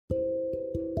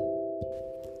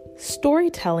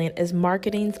Storytelling is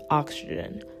marketing's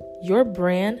oxygen. Your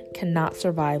brand cannot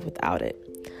survive without it.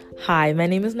 Hi, my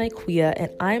name is Naquia,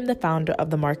 and I am the founder of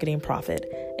The Marketing Prophet,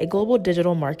 a global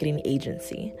digital marketing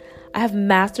agency. I have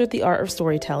mastered the art of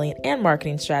storytelling and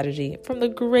marketing strategy from the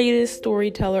greatest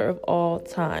storyteller of all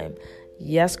time.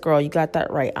 Yes, girl, you got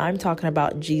that right. I'm talking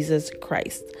about Jesus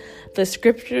Christ. The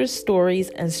Scriptures, Stories,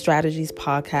 and Strategies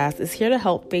podcast is here to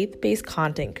help faith-based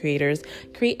content creators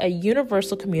create a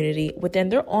universal community within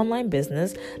their online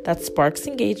business that sparks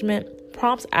engagement,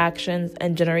 prompts actions,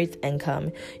 and generates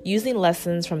income using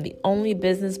lessons from the only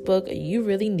business book you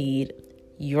really need,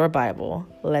 your Bible.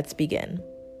 Let's begin.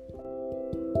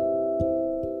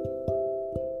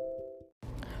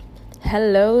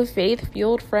 Hello,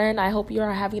 faith-fueled friend. I hope you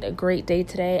are having a great day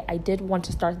today. I did want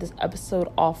to start this episode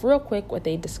off real quick with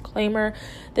a disclaimer.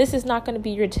 This is not going to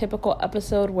be your typical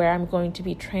episode where I'm going to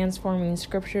be transforming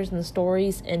scriptures and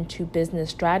stories into business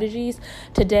strategies.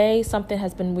 Today, something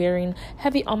has been wearing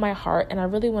heavy on my heart, and I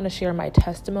really want to share my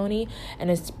testimony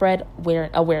and spread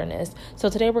awareness. So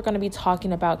today we're going to be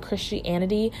talking about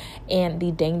Christianity and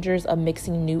the dangers of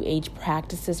mixing New Age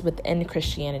practices within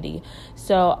Christianity.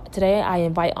 So today I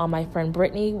invite on my friend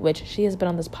Brittany, which she has been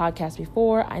on this podcast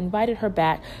before. I invited her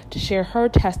back to share her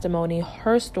testimony,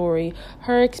 her story,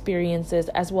 her experiences,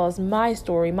 as well as my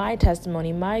story, my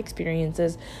testimony, my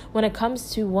experiences when it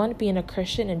comes to one, being a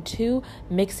Christian, and two,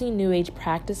 mixing New Age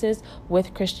practices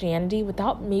with Christianity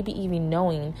without maybe even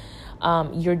knowing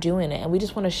you're doing it. And we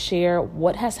just want to share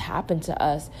what has happened to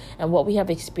us and what we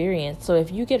have experienced. So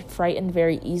if you get frightened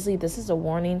very easily, this is a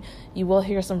warning. You will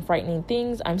hear some frightening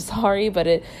things. I'm sorry, but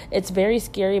it's very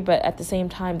scary. But at the same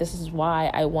time, this is why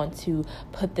I want to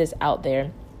put this out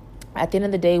there. At the end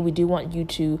of the day, we do want you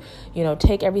to,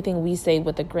 take everything we say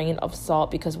with a grain of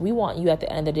salt, because we want you at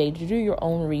the end of the day to do your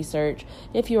own research.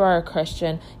 If you are a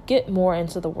Christian, get more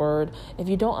into the word. If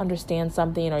you don't understand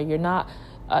something, or you're not,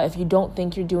 if you don't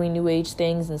think you're doing New Age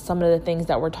things and some of the things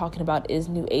that we're talking about is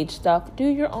New Age stuff, do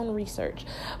your own research.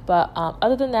 But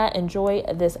other than that, enjoy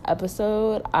this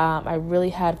episode. I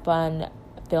really had fun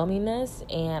filming this,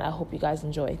 and I hope you guys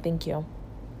enjoy. Thank you.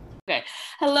 Okay.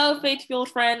 Hello, faith-fueled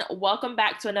friend. Welcome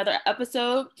back to another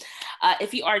episode.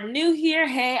 If you are new here,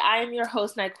 hey, I am your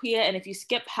host, Naquia, and if you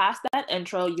skip past that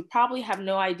intro, you probably have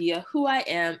no idea who I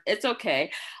am. It's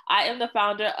okay. I am the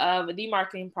founder of The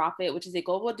Marketing Prophet, which is a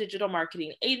global digital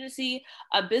marketing agency,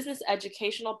 a business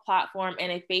educational platform,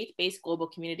 and a faith-based global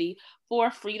community for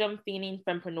freedom-feeding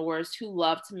fempreneurs who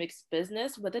love to mix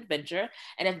business with adventure.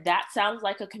 And if that sounds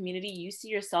like a community you see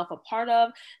yourself a part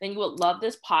of, then you would love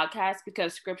this podcast,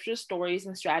 because Scripture, Stories,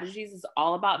 and Strategies is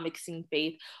all about mixing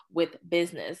faith with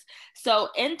business. So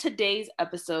in today's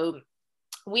episode,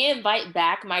 we invite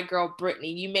back my girl,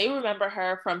 Brittany. You may remember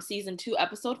her from season 2,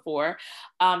 episode 4,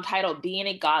 titled Being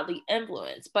a Godly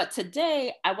Influence. But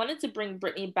today I wanted to bring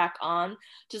Brittany back on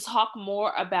to talk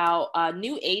more about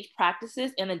New Age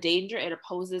practices and the danger it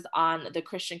poses on the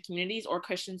Christian communities, or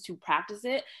Christians who practice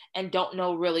it and don't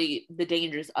know really the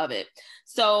dangers of it.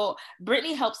 So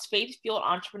Brittany helps faith-fueled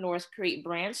entrepreneurs create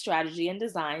brand strategy and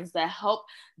designs that help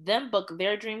them book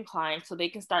their dream clients so they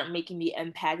can start making the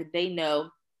impact they know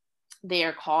they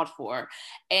are called for.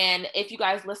 And if you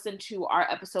guys listened to our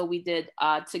episode we did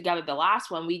together, the last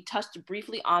one, we touched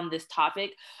briefly on this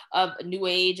topic of New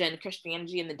Age and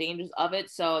Christianity and the dangers of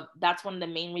it. So that's one of the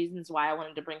main reasons why I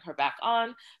wanted to bring her back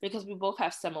on, because we both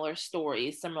have similar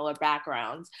stories, similar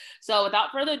backgrounds. So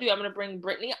without further ado, I'm going to bring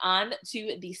Brittany on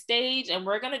to the stage, and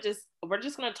we're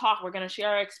just going to talk. We're going to share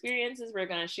our experiences. We're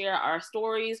going to share our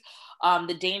stories,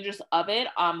 the dangers of it,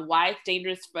 why it's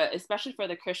dangerous, especially for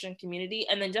the Christian community.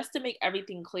 And then just to make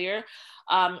everything clear,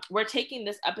 we're taking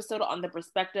this episode on the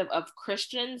perspective of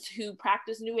Christians who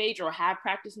practice New Age or have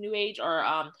practiced New Age, or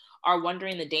are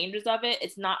wondering the dangers of it.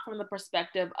 It's not from the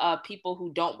perspective of people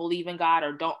who don't believe in God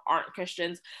or aren't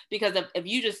Christians, because if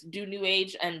you just do New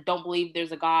Age and don't believe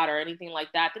there's a God or anything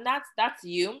like that, then that's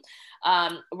you.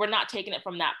 We're not taking it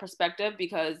from that perspective,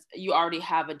 because you already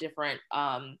have a different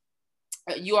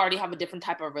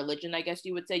type of religion, I guess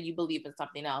you would say. You believe in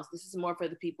something else. This is more for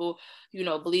the people who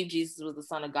believe Jesus was the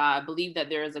Son of God, believe that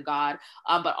there is a God,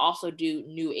 but also do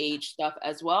New Age stuff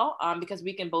as well, because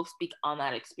we can both speak on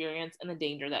that experience and the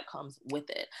danger that comes with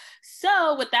it.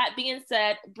 So with that being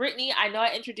said, Brittany, I know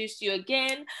I introduced you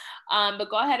again, but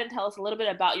go ahead and tell us a little bit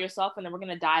about yourself, and then we're going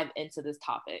to dive into this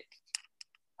topic.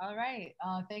 All right.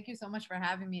 Thank you so much for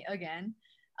having me again.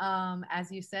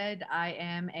 As you said, I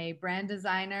am a brand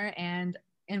designer and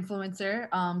influencer.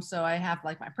 So I have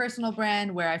like my personal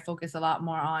brand where I focus a lot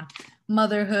more on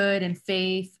motherhood and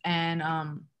faith and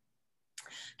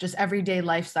just everyday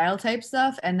lifestyle type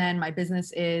stuff. And then my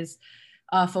business is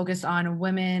focused on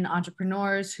women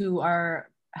entrepreneurs who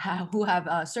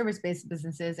have service-based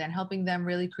businesses and helping them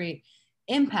really create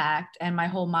impact. And my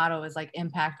whole motto is like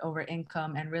impact over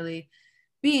income, and really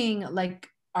being like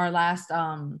our last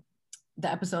the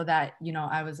episode that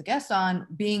I was a guest on,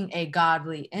 being a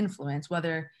godly influence,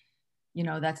 whether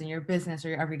that's in your business or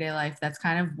your everyday life. That's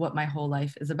kind of what my whole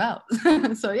life is about.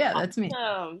 So yeah, that's me.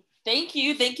 Awesome. Thank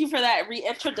you for that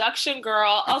reintroduction,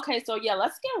 girl. Okay, so yeah,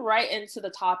 let's get right into the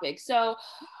topic. So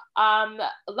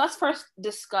let's first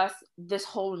discuss this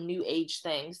whole new age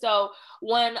thing. So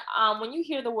when you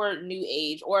hear the word new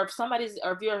age, or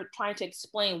if you're trying to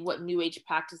explain what new age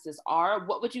practices are,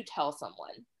 what would you tell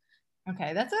someone?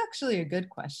 Okay, that's actually a good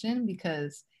question,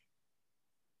 because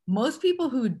most people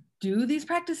who do these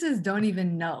practices don't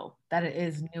even know that it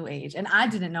is new age. And I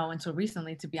didn't know until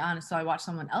recently, to be honest. So I watched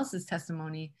someone else's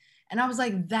testimony and I was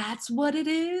like, that's what it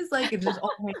is. Like, it just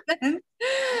all makes sense.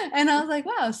 And I was like,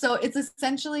 wow. So it's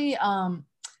essentially,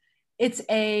 it's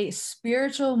a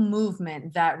spiritual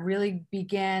movement that really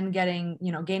began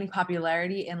gaining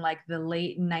popularity in like the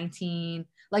late 1970s,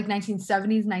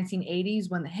 1980s,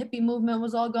 when the hippie movement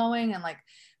was all going, and like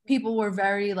people were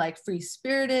very like free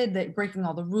spirited, they breaking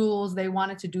all the rules. They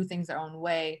wanted to do things their own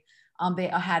way. They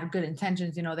had good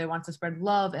intentions, they wanted to spread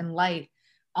love and light,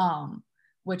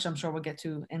 which I'm sure we'll get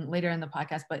to later in the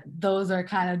podcast. But those are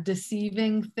kind of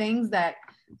deceiving things that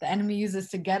the enemy uses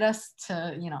to get us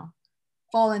to,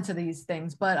 fall into these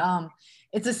things. But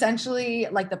it's essentially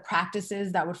like the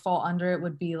practices that would fall under it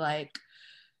would be like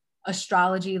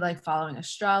astrology, like following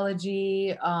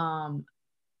astrology,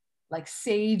 like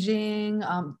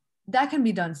saging, that can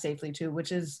be done safely too,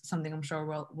 which is something I'm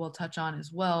sure we'll touch on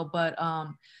as well. But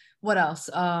what else?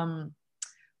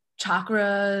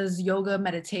 Chakras, yoga,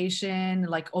 meditation,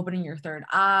 like opening your third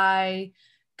eye,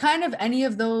 kind of any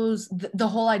of those, the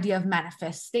whole idea of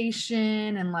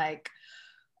manifestation, and like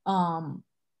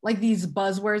these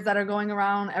buzzwords that are going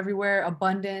around everywhere,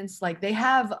 abundance, like they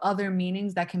have other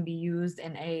meanings that can be used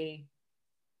in a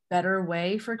better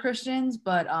way for Christians,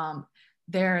 but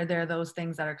they're those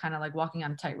things that are kind of like walking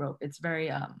on a tightrope. It's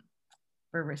very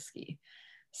risky.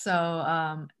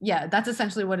 So yeah, that's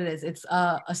essentially what it is. It's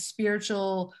a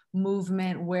spiritual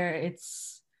movement where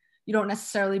you don't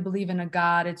necessarily believe in a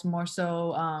God. It's more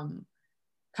so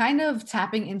kind of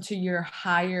tapping into your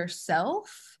higher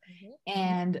self,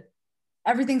 and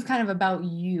everything's kind of about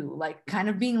you, like kind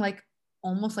of being like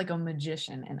almost like a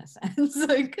magician in a sense,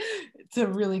 like to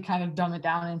really kind of dumb it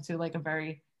down into like a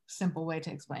very simple way to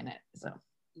explain it. So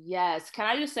yes, can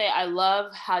I just say I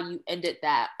love how you ended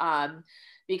that,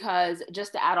 because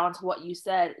just to add on to what you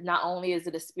said, not only is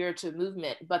it a spiritual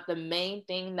movement, but the main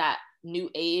thing that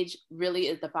new age really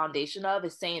is the foundation of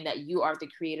is saying that you are the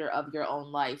creator of your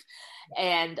own life.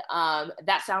 And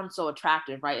that sounds so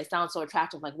attractive, right? It sounds so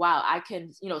attractive, like, wow, I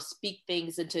can speak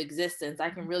things into existence. I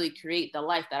can really create the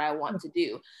life that I want to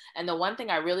do. And the one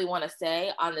thing I really want to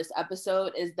say on this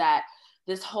episode is that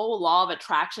this whole law of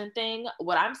attraction thing,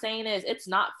 what I'm saying is it's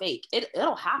not fake.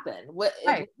 It'll happen.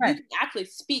 Right. You can actually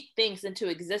speak things into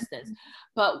existence.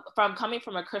 But coming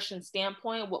from a Christian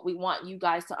standpoint, what we want you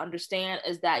guys to understand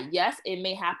is that yes, it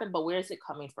may happen, but where is it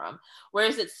coming from? Where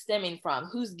is it stemming from?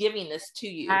 Who's giving this to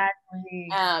you? Exactly.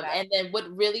 And then what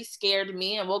really scared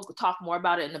me, and we'll talk more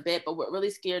about it in a bit, but what really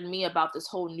scared me about this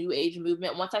whole new age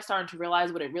movement, once I started to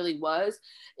realize what it really was,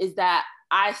 is that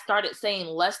I started saying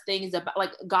less things about,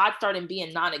 like, God started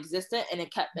being non-existent, and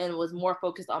it was more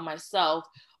focused on myself,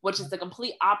 which is the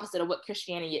complete opposite of what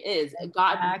Christianity is.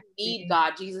 God, we need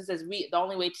God. Jesus says the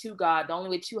only way to God, the only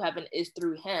way to heaven is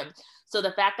through him. So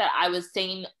the fact that I was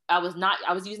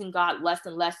using God less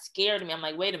and less scared me. I'm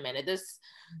like, wait a minute,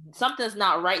 something's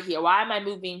not right here. Why am I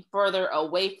moving further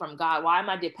away from God? Why am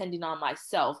I depending on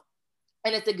myself?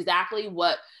 And it's exactly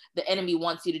what the enemy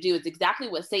wants you to do. It's exactly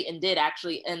what Satan did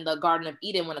actually in the Garden of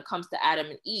Eden when it comes to Adam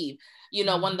and Eve.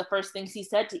 One of the first things he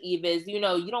said to Eve is, you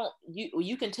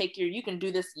can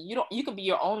do this. You can be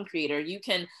your own creator. You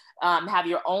can have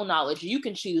your own knowledge. You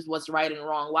can choose what's right and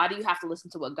wrong. Why do you have to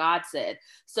listen to what God said?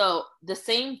 So the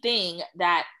same thing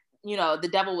that the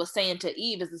devil was saying to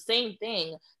Eve is the same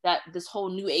thing that this whole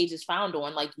new age is found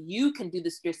on. Like, you can do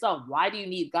this yourself. Why do you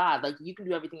need God? Like, you can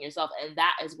do everything yourself. And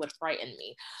that is what frightened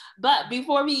me. But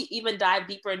before we even dive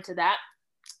deeper into that,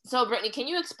 so Brittany, can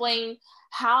you explain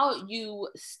how you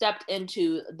stepped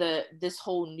into this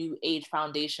whole new age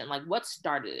foundation? Like, what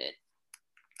started it?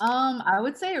 I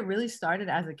would say it really started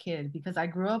as a kid, because I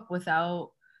grew up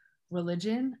without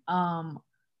religion.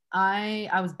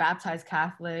 I was baptized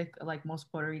Catholic, like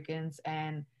most Puerto Ricans,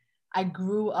 and I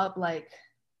grew up like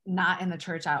not in the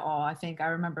church at all. I think I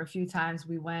remember a few times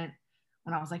we went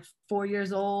when I was like 4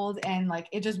 years old, and like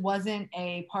it just wasn't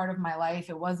a part of my life.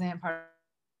 It wasn't part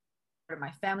of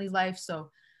my family's life.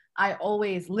 So I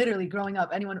always, literally growing up,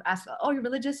 anyone would ask, "Oh, you're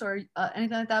religious or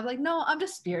anything like that?" I'm like, "No, I'm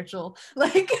just spiritual."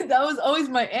 Like that was always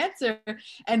my answer.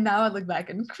 And now I look back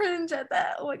and cringe at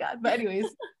that. Oh my god. But anyways,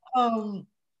 um,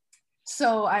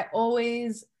 so I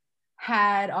always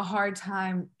had a hard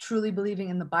time truly believing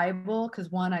in the Bible because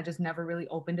one, I just never really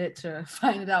opened it to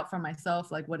find it out for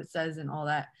myself, like what it says and all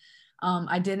that.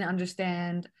 I didn't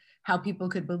understand how people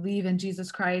could believe in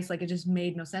Jesus Christ. Like it just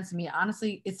made no sense to me.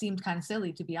 Honestly, it seemed kind of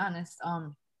silly, to be honest.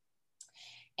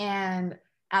 And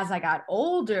as I got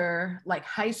older, like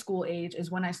high school age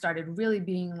is when I started really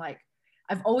being like,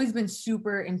 I've always been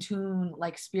super in tune,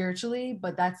 like spiritually,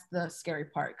 but that's the scary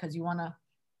part because you want to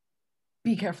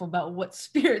be careful about what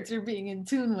spirits you're being in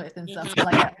tune with and stuff. But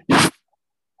like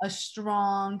a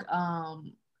strong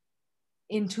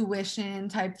intuition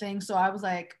type thing. So I was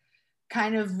like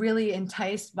kind of really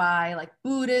enticed by like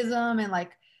Buddhism, and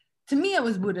like to me it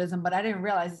was Buddhism, but I didn't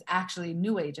realize it's actually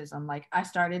New Ageism. Like I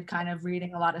started kind of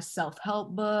reading a lot of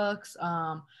self-help books,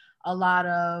 a lot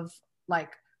of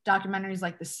like documentaries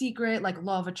like The Secret, like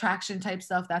law of attraction type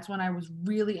stuff. That's when I was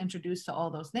really introduced to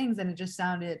all those things, and it just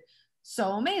sounded so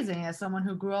amazing as someone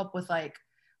who grew up with like,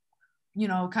 you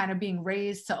know, kind of being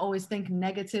raised to always think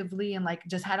negatively and like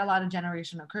just had a lot of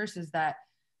generational curses that,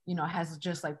 you know, has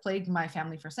just like plagued my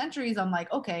family for centuries. I'm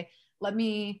like, okay, let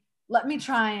me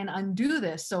try and undo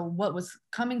this. So what was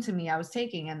coming to me, I was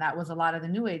taking, and that was a lot of the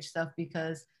new age stuff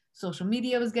because social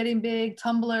media was getting big,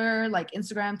 Tumblr, like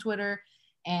Instagram, Twitter,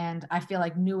 and I feel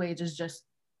like new age is just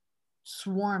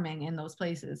swarming in those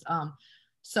places.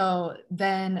 So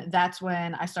then that's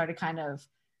when I started kind of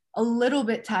a little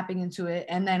bit tapping into it.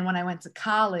 And then when I went to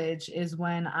college is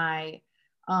when I,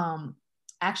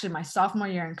 actually my sophomore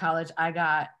year in college,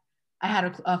 I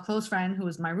had a close friend who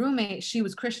was my roommate. She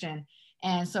was Christian.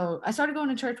 And so I started going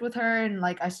to church with her, and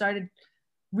like I started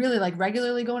really like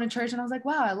regularly going to church, and I was like,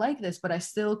 wow, I like this, but I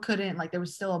still couldn't, like there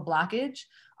was still a blockage.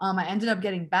 I ended up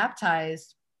getting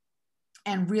baptized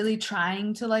and really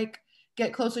trying to like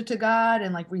get closer to God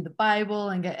and like read the Bible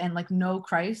and get and like know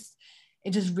Christ.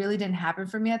 It just really didn't happen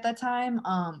for me at that time.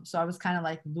 So I was kind of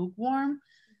like lukewarm.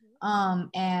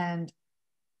 And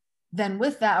then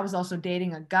with that, I was also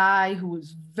dating a guy who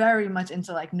was very much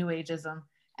into like New Ageism,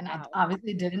 and I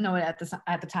obviously didn't know it at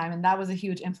the time, and that was a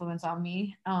huge influence on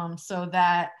me. So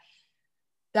that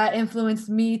influenced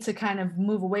me to kind of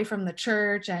move away from the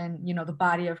church and, you know, the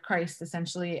body of Christ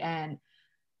essentially. And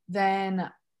then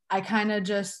I kind of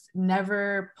just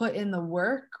never put in the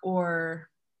work or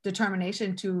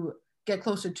determination to get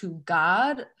closer to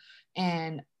God.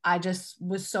 And I just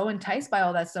was so enticed by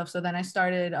all that stuff. So then I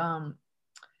started,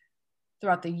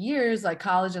 throughout the years, like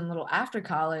college and a little after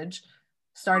college,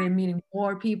 started meeting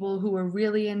more people who were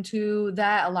really into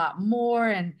that a lot more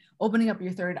and opening up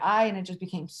your third eye. And it just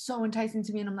became so enticing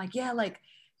to me. And I'm like, yeah, like,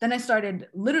 then I started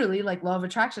literally like law of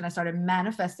attraction. I started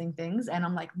manifesting things, and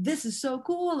I'm like, this is so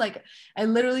cool. Like, I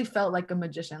literally felt like a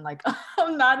magician. Like,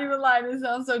 I'm not even lying. It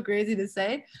sounds so crazy to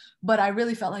say, but I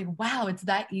really felt like, wow, it's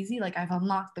that easy. Like, I've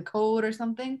unlocked the code or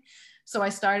something. So I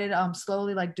started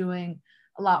slowly like doing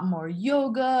a lot more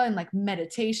yoga and like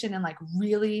meditation, and like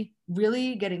really,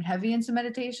 really getting heavy into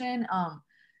meditation,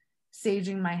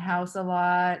 saging my house a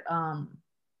lot.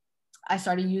 I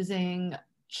started using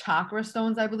chakra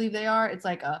stones, I believe they are. It's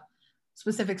like a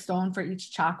specific stone for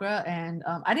each chakra. And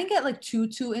I didn't get like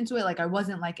too into it. Like I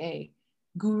wasn't like a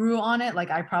guru on it.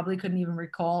 Like I probably couldn't even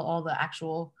recall all the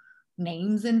actual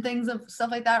names and things of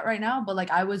stuff like that right now. But like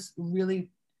I was really,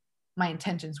 my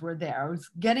intentions were there. I was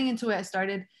getting into it. I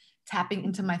started tapping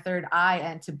into my third eye.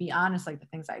 And to be honest, like the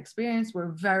things I experienced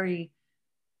were very,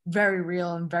 very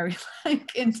real and very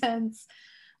like intense.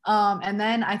 And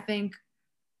then I think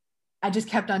I just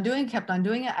kept on doing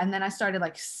it. And then I started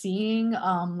like seeing,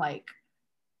 like,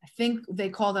 I think they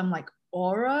call them like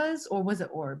auras, or was it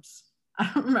orbs?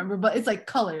 I don't remember, but it's like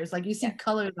colors. Like you see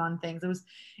colors on things.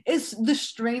 It's the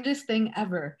strangest thing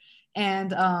ever.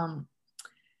 And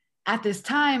at this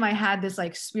time, I had this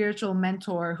like spiritual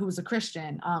mentor who was a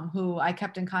Christian, who I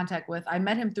kept in contact with. I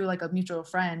met him through like a mutual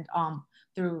friend,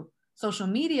 through social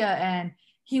media, and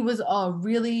he was a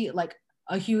really like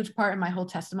a huge part in my whole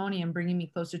testimony and bringing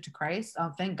me closer to Christ.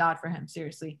 Thank God for him,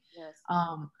 seriously. Yes.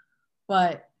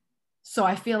 But so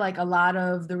I feel like a lot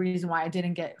of the reason why I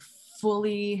didn't get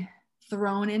fully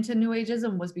thrown into New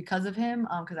Ageism was because of him,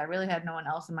 because I really had no one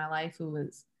else in my life who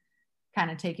was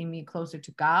kind of taking me closer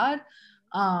to God.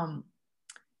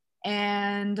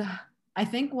 And I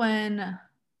think when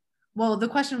well, the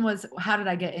question was, how did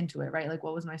I get into it, right? Like,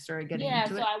 what was my story getting Yeah,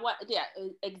 into so it? I want, yeah,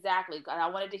 exactly. And I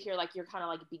wanted to hear like your kind of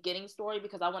like beginning story,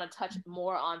 because I want to touch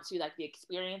more onto like the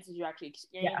experiences you actually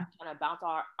experienced, Yeah. kind of bounce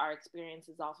our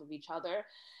experiences off of each other.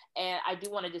 And I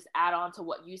do want to just add on to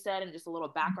what you said and just a little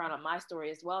background on my story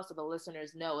as well, so the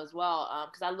listeners know as well.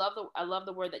 Because I love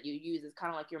the word that you use. It's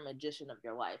kind of like your magician of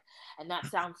your life, and that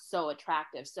sounds so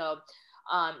attractive. So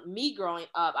me growing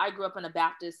up, I grew up in a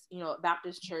Baptist,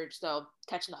 Baptist church, so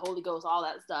catching the Holy Ghost, all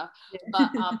that stuff. But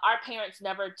our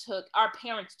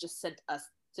parents just sent us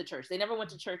to church. They never went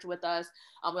to church with us.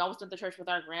 We always went to church with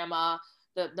our grandma.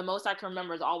 The most I can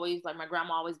remember is always like my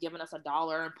grandma always giving us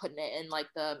 $1 and putting it in like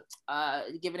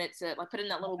giving it to like put in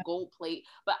that little gold plate.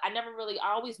 But I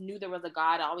always knew there was a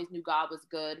God. I always knew God was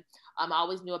good. I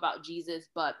always knew about Jesus,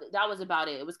 but that was about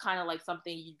it. It was kind of like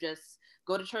something you just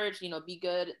go to church, be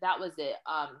good. That was it.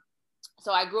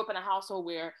 So I grew up in a household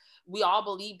where we all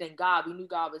believed in God. We knew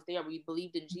God was there. We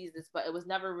believed in Jesus, but it was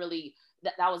never really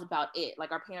that was about it.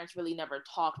 Like our parents really never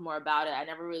talked more about it. I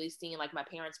never really seen like my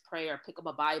parents pray or pick up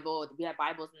a Bible. We had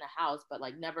Bibles in the house, but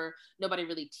like never nobody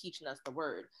really teaching us the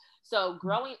word. So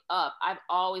growing up, I've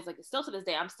always like still to this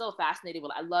day, I'm still fascinated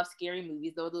with I love scary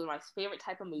movies. Those are my favorite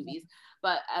type of movies.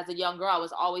 But as a young girl, I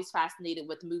was always fascinated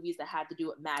with movies that had to do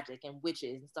with magic and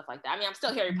witches and stuff like that. I mean, I'm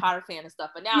still a Harry Potter fan and stuff,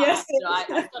 but now Yes.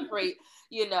 I separate,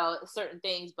 certain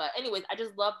things. But anyways, I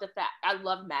just love the fact I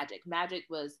love magic. Magic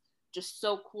was just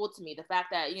so cool to me. The fact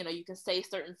that, you can say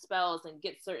certain spells and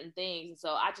get certain things. And so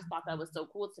I just thought that was so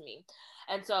cool to me.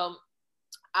 And so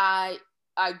I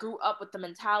I grew up with the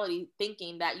mentality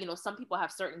thinking that, some people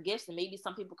have certain gifts and maybe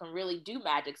some people can really do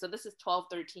magic. So this is 12,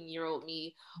 13-year-old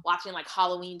me watching like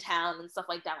Halloween Town and stuff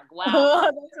like that. Like,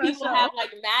 wow, people have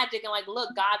like magic and like, look,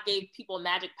 God gave people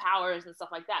magic powers and stuff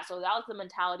like that. So that was the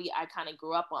mentality I kind of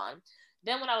grew up on.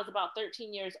 Then when I was about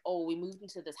 13 years old, we moved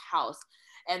into this house,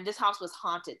 and this house was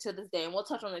haunted to this day. And we'll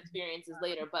touch on the experiences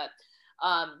later, but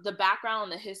the background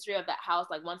and the history of that house,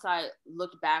 like once I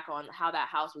looked back on how that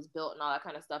house was built and all that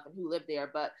kind of stuff and who lived there,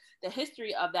 but the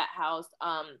history of that house,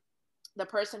 the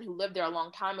person who lived there a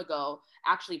long time ago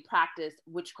actually practiced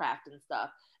witchcraft and stuff.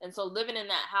 And so living in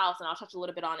that house, and I'll touch a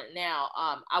little bit on it now,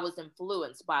 I was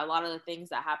influenced by a lot of the things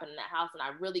that happened in that house. And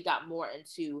I really got more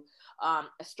into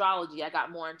astrology. I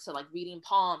got more into like reading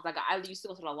palms. I used to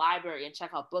go to the library and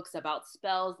check out books about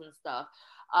spells and stuff.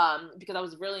 Because I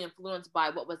was really influenced by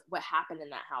what happened in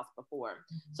that house before.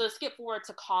 So to skip forward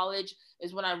to college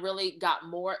is when I really got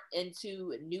more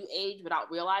into New Age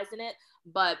without realizing it.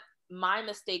 But my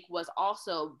mistake was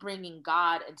also bringing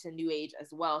God into New Age as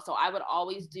well. So I would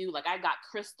always do like I got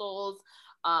crystals.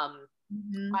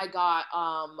 I got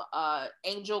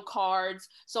angel cards.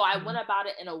 So I went about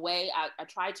it in a way I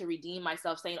tried to redeem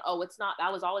myself, saying, oh, it's not,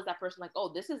 I was always that person like, oh,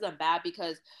 this isn't bad,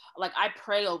 because like I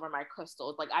pray over my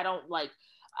crystals. Like I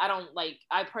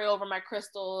pray over my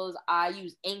crystals. I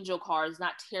use angel cards,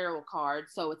 not tarot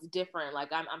cards. So it's different.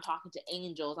 Like I'm talking to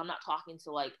angels. I'm not talking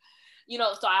to like,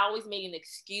 so I always made an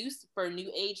excuse for New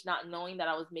Age, not knowing that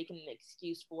I was making an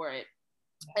excuse for it.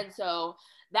 And so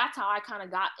that's how I kind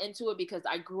of got into it, because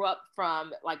I grew up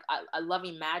from like I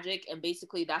loving magic, and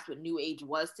basically that's what New Age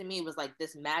was to me. It was like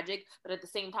this magic, but at the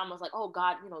same time I was like, oh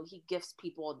God, he gifts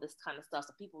people this kind of stuff,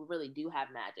 so people really do have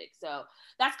magic. So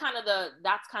that's kind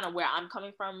of where I'm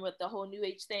coming from with the whole New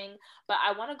Age thing. But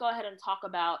I want to go ahead and talk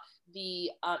about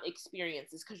the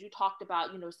experiences, because you talked about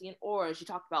seeing auras, you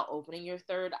talked about opening your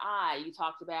third eye, you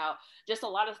talked about just a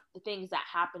lot of the things that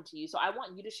happened to you. So I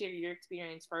want you to share your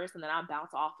experience first, and then I'll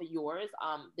bounce off of yours,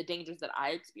 the dangers that I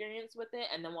experienced with it,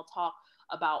 and then we'll talk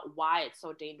about why it's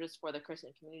so dangerous for the Christian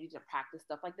community to practice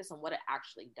stuff like this and what it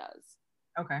actually does.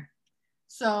 Okay.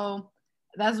 So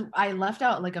I left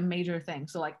out like a major thing.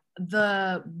 So like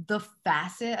the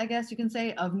facet, I guess you can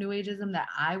say, of New Ageism that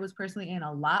I was personally in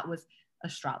a lot was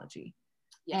astrology.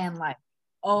 Yes. And like,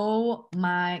 oh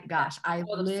my gosh, I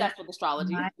was obsessed with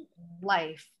astrology. My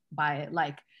life by it.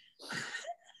 Like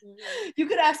you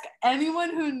could ask anyone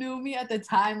who knew me at the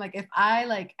time, like if I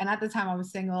like, and at the time I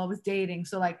was single, I was dating.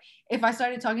 So like if I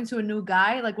started talking to a new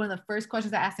guy, like one of the first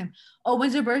questions I asked him, oh,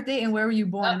 when's your birthday and where were you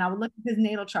born? And I would look at his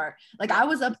natal chart. Like I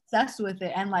was obsessed with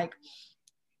it. And like,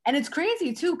 and it's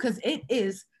crazy too, because it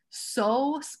is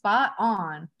so spot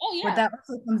on. Oh yeah. But that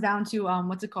also comes down to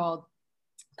what's it called?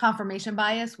 Confirmation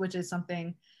bias, which is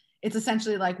something, it's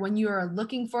essentially like when you're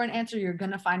looking for an answer, you're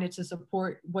going to find it to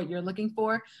support what you're looking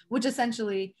for, which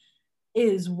essentially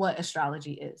is what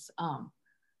astrology is.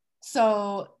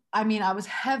 So, I mean, I was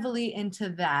heavily into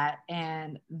that,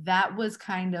 and that was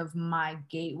kind of my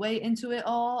gateway into it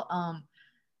all.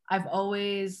 I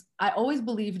always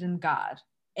believed in God,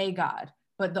 a God,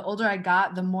 But the older I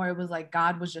got, the more it was like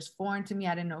God was just foreign to me.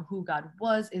 I didn't know who God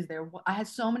was. I had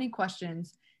so many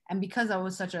questions. And because I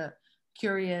was such a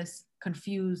curious,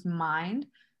 confused mind,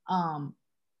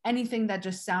 anything that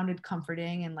just sounded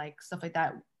comforting and like stuff like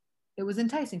that, it was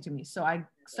enticing to me. So I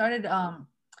started,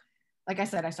 like I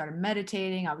said, I started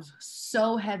meditating. I was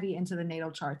so heavy into the natal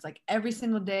charts. Like every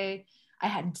single day, I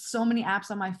had so many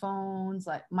apps on my phones,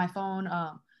 like my phone.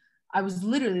 I was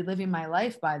literally living my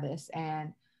life by this.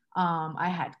 And I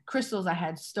had crystals, I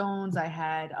had stones, I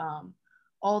had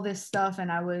all this stuff. And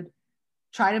I would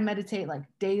try to meditate like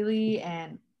daily.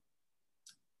 And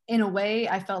in a way,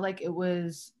 I felt like it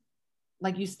was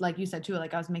like you said too,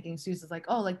 like I was making excuses like,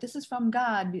 oh, like this is from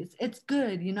God, it's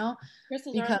good,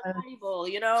 Crystals are in because the Bible,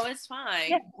 it's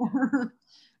fine.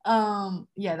 yeah.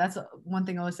 Yeah, that's one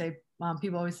thing I always say.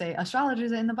 People always say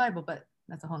astrologers are in the Bible, but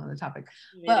that's a whole nother topic.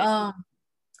 But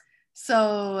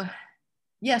so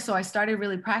yeah, so I started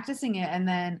really practicing it, and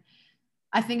then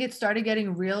I think it started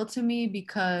getting real to me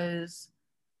because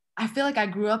I feel like I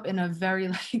grew up in a very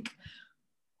like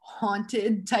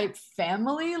haunted type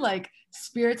family. Like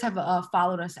spirits have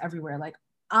followed us everywhere. Like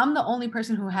I'm the only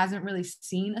person who hasn't really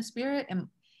seen a spirit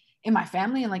in my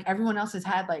family, and like everyone else has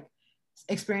had like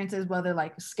experiences, whether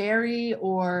like scary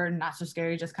or not so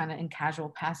scary, just kind of in casual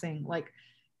passing. Like,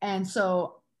 and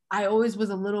so I always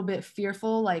was a little bit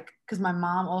fearful, like, because my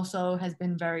mom also has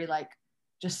been very like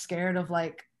just scared of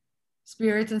like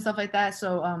spirits and stuff like that.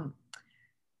 So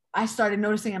I started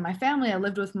noticing in my family. I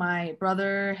lived with my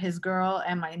brother, his girl,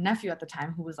 and my nephew at the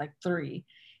time, who was like 3.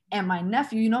 And my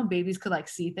nephew, babies could like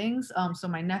see things. So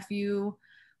my nephew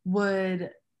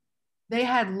they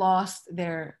had lost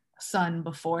their son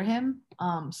before him.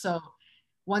 So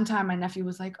one time my nephew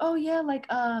was like, "Oh yeah, like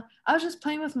I was just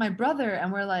playing with my brother,"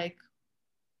 and we're like,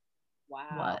 wow.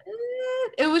 "What?"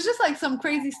 It was just like some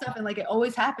crazy stuff, and like it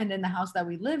always happened in the house that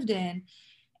we lived in,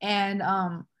 and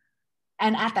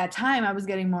at that time I was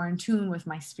getting more in tune with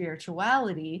my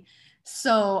spirituality,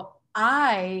 so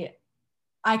I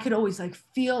could always like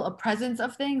feel a presence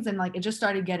of things, and like it just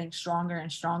started getting stronger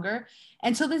and stronger.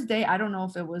 And to this day, I don't know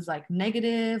if it was like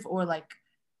negative or like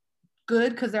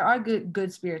good, because there are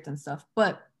good spirits and stuff.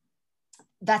 But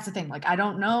that's the thing. Like I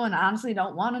don't know, and I honestly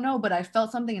don't want to know, but I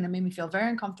felt something and it made me feel very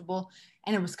uncomfortable,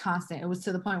 and it was constant. It was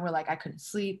to the point where like I couldn't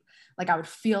sleep. Like I would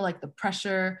feel like the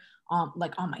pressure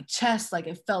like on my chest, like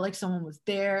it felt like someone was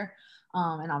there.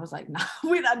 And I was like, nah,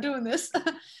 we're not doing this.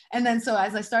 And then so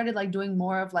as I started like doing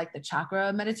more of like the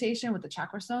chakra meditation with the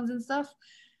chakra stones and stuff,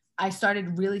 I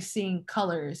started really seeing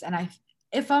colors. And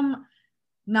if I'm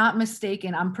not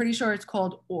mistaken, I'm pretty sure it's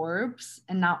called orbs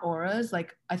and not auras.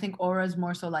 Like I think aura is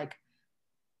more so like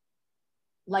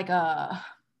a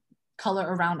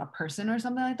color around a person or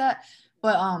something like that.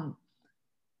 But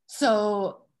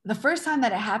so the first time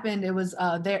that it happened, it was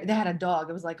they had a dog.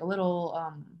 It was like a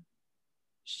little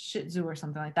Shih Tzu or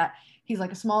something like that. He's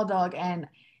like a small dog, and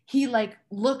he like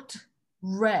looked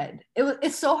red.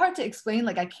 It's so hard to explain.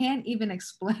 Like I can't even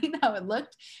explain how it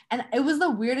looked, and it was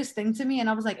the weirdest thing to me. And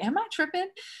I was like, "Am I tripping?"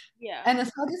 Yeah. And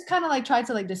so I just kind of like tried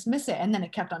to like dismiss it, and then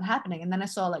it kept on happening. And then I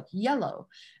saw like yellow,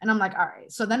 and I'm like, all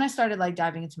right. So then I started like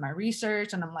diving into my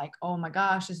research, and I'm like, oh my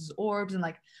gosh, this is orbs, and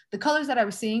like the colors that I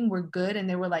was seeing were good, and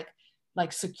they were like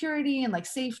security and like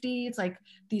safety. It's like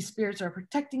these spirits are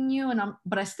protecting you, and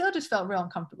but I still just felt real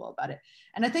uncomfortable about it.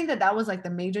 And I think that was like the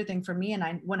major thing for me.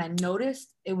 And when I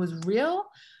noticed it was real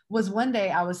was one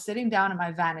day I was sitting down at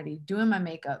my vanity doing my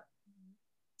makeup,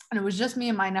 and it was just me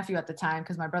and my nephew at the time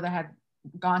because my brother had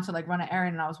gone to like run an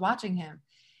errand, and I was watching him.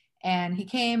 And he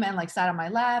came and like sat on my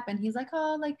lap, and he's like,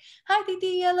 "Oh, like, hi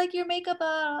Titi, I like your makeup,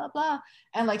 blah blah."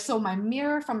 And like so my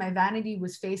mirror from my vanity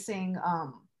was facing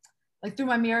like through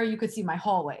my mirror you could see my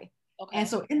hallway. Okay. And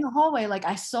so in the hallway, like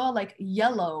I saw like a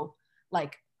yellow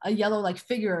like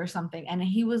figure or something. And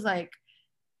he was like,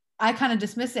 I kind of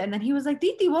dismissed it. And then he was like,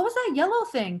 Diti, what was that yellow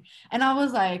thing? And I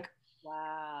was like,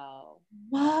 wow,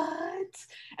 what?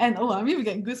 And oh, I'm even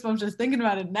getting goosebumps just thinking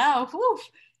about it now. Whew.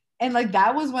 And like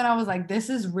that was when I was like,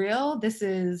 this is real. This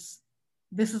is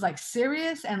like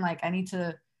serious, and like I need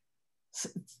to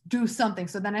do something.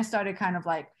 So then I started kind of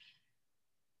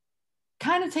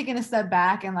taking a step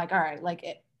back and like, all right, like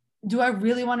do I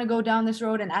really want to go down this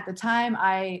road? And at the time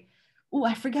I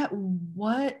forget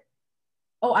what,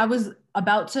 I was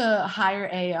about to hire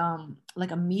a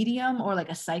like a medium or like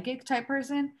a psychic type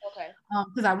person. Okay.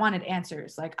 Because I wanted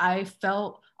answers. Like I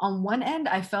felt on one end,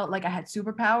 I felt like I had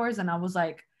superpowers, and I was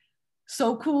like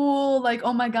so cool, like,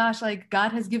 oh my gosh, like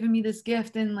God has given me this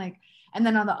gift. And like, and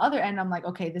then on the other end, I'm like,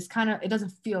 okay, this kind of, it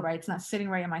doesn't feel right. It's not sitting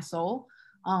right in my soul.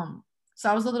 So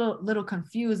I was a little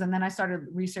confused. And then I started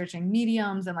researching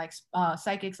mediums and like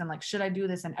psychics and like, should I do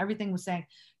this? And everything was saying,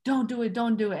 don't do it,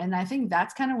 don't do it. And I think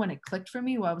that's kind of when it clicked for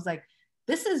me, where I was like,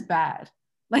 this is bad.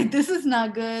 Like, this is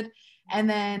not good. And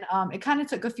then it kind of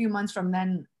took a few months from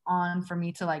then on for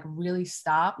me to like really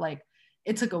stop. Like,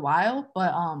 it took a while,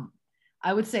 but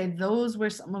I would say those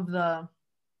were some of the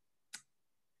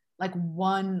like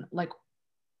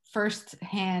first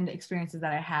hand experiences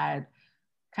that I had,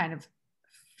 kind of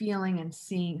feeling and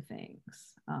seeing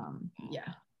things.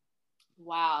 Yeah.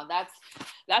 Wow,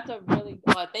 that's a really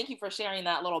well. Thank you for sharing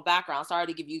that little background. Sorry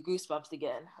to give you goosebumps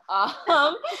again.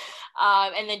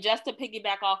 And then just to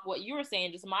piggyback off what you were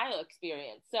saying, just my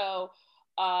experience. So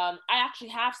I actually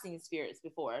have seen spirits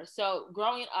before. So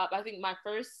growing up, I think my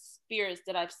first spirits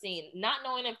that I've seen, not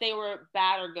knowing if they were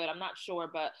bad or good, I'm not sure,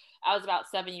 but I was about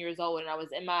 7 years old and I was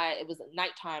it was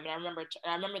nighttime, and I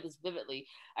remember this vividly.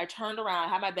 I turned around, I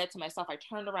had my bed to myself. I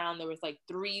turned around, there was like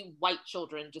 3 white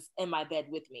children just in my bed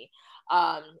with me.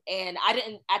 And I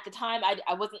didn't, at the time,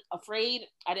 I wasn't afraid.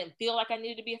 I didn't feel like I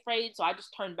needed to be afraid. So I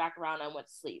just turned back around and went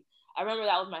to sleep. I remember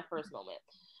that was my first moment.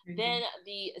 Mm-hmm. Then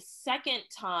the second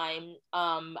time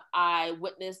I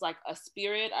witnessed like a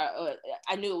spirit,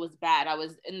 I knew it was bad. I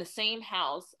was in the same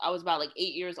house. I was about like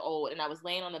 8 years old, and I was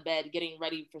laying on the bed getting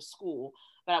ready for school,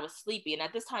 but I was sleepy. And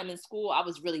at this time in school, I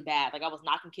was really bad. Like, I was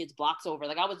knocking kids' blocks over.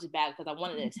 Like, I was just bad because I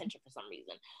wanted attention for some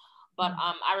reason. But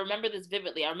I remember this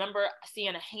vividly. I remember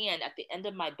seeing a hand at the end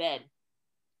of my bed.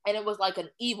 And it was like an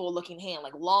evil looking hand,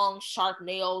 like long, sharp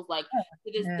nails. Like,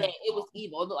 to this day, it was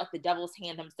evil. It looked like the devil's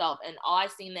hand himself. And all I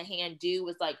seen the hand do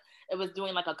was like, it was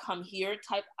doing like a come here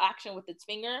type action with its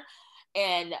finger.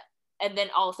 And then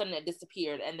all of a sudden it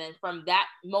disappeared. And then from that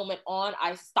moment on,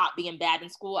 I stopped being bad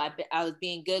in school. I was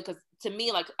being good, because to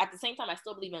me, like, at the same time, I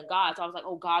still believe in God. So I was like,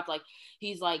 oh, God's like,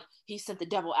 he sent the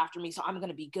devil after me, so I'm going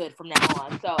to be good from now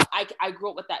on. So I grew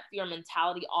up with that fear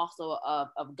mentality also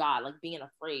of God, like being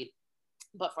afraid,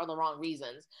 but for the wrong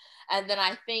reasons. And then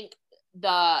I think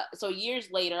so years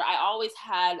later, I always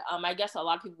had, I guess a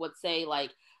lot of people would say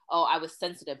like, oh, I was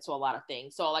sensitive to a lot of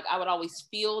things. So like, I would always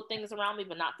feel things around me,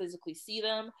 but not physically see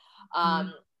them.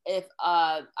 If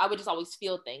I would just always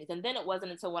feel things. And then it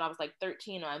wasn't until when I was like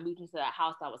 13 and I moved into that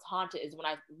house that was haunted is when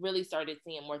I really started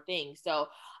seeing more things. So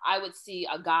I would see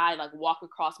a guy like walk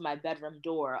across my bedroom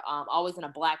door, always in a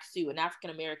black suit, an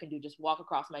African-American dude just walk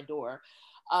across my door.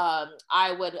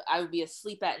 I would be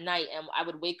asleep at night and I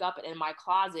would wake up, and in my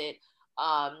closet,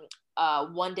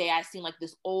 one day I seen like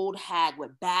this old hag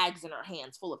with bags in her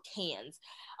hands full of cans.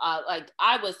 Like,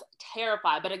 I was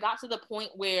terrified, but it got to the point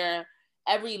where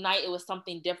every night it was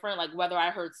something different. Like, whether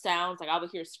I heard sounds, like I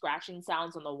would hear scratching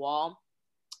sounds on the wall.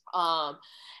 And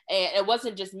it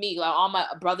wasn't just me, like all my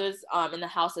brothers in the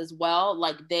house as well,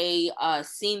 like they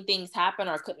seen things happen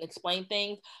or couldn't explain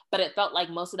things, but it felt like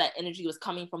most of that energy was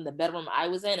coming from the bedroom I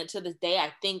was in. And to this day,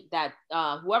 I think that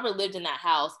whoever lived in that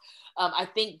house, I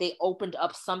think they opened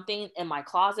up something in my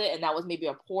closet, and that was maybe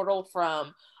a portal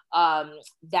from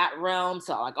that realm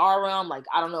to like our realm. Like,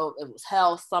 I don't know if it was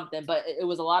hell, something, but it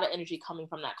was a lot of energy coming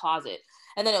from that closet.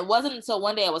 And then it wasn't until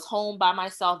one day I was home by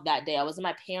myself. That day I was in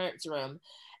my parents' room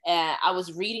and I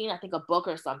was reading, I think, a book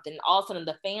or something. All of a sudden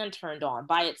the fan turned on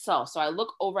by itself. So I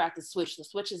look over at the switch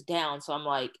is down. So I'm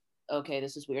like, okay,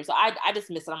 this is weird. So I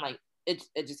dismissed it. I'm like, it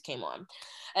just came on.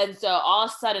 And so all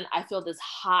of a sudden I feel this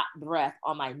hot breath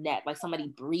on my neck, like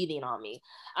somebody breathing on me.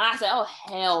 And I said, oh,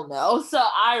 hell no. So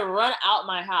I run out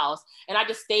my house and I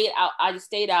just stayed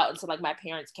out until like my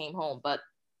parents came home. But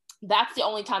that's the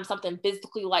only time something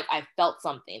physically, like I felt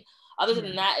something. Other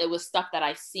than that, it was stuff that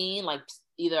I seen, like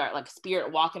either like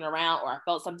spirit walking around or I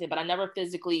felt something, but I never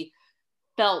physically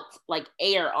felt like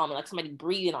air on me, like somebody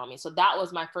breathing on me. So that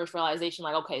was my first realization,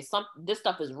 like, okay, this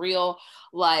stuff is real.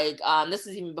 Like, this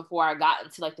is even before I got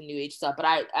into like the new age stuff.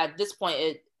 But at this point,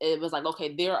 it was like,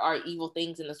 okay, there are evil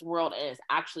things in this world and it's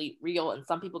actually real. And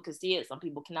some people can see it, some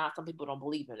people cannot, some people don't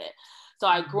believe in it. So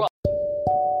I grew up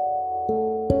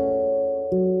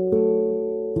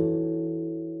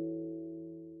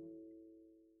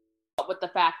with the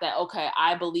fact that, okay,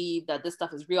 I believe that this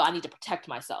stuff is real. I need to protect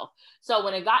myself. So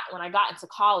when I got into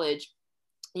college,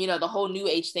 you know, the whole new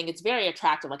age thing, it's very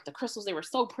attractive. Like the crystals, they were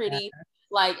so pretty. Yeah.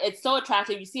 Like, it's so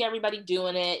attractive. You see everybody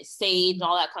doing it, sage and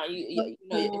all that kind of, you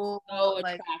know, it's so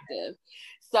attractive.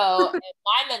 So in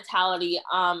my mentality,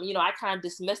 I kind of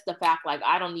dismissed the fact like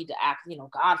I don't need to ask,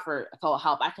 God for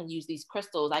help. I can use these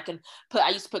crystals. I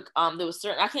used to put there was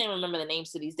certain, I can't even remember the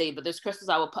names to these days, but there's crystals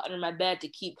I would put under my bed to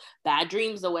keep bad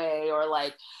dreams away, or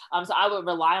like so I would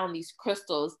rely on these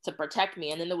crystals to protect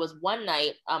me. And then there was one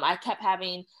night I kept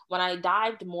having, when I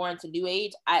dived more into New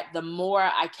Age, the more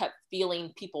I kept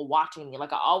feeling people watching me.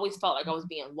 Like I always felt like I was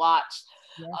being watched.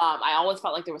 Yeah. I always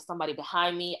felt like there was somebody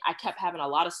behind me. I kept having a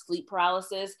lot of sleep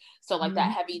paralysis. So like that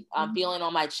heavy feeling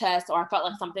on my chest, or I felt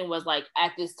like something was like,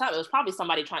 at this time, it was probably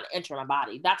somebody trying to enter my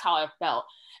body. That's how I felt.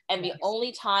 And the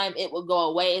only time it would go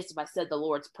away is if I said the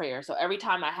Lord's Prayer. So every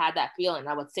time I had that feeling,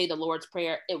 I would say the Lord's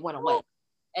Prayer, it went away.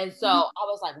 And so I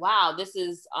was like, wow, this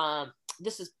is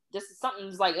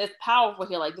something's like, it's powerful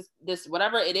here. Like this,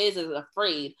 whatever it is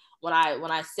afraid when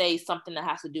I say something that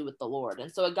has to do with the Lord.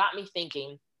 And so it got me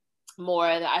thinking more,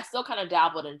 and I still kind of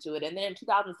dabbled into it. And then in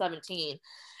 2017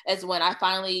 is when I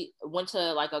finally went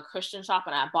to like a Christian shop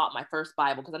and I bought my first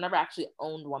Bible, because I never actually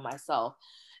owned one myself.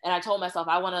 And I told myself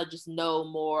I want to just know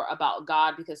more about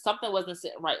God, because something wasn't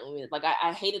sitting right with me. Like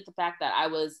I hated the fact that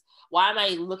why am I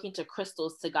looking to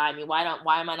crystals to guide me? Why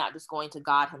am I not just going to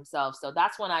God himself? So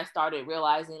that's when I started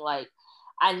realizing like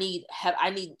I need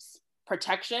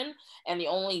protection, and the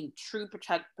only true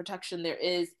protection there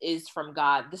is from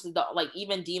God. This is like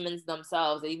even demons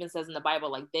themselves, it even says in the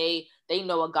Bible, like they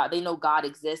know a God, they know God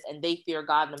exists, and they fear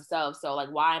God themselves. So like,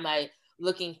 why am I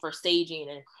looking for saging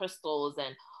and crystals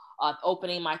and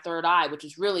opening my third eye, which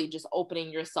is really just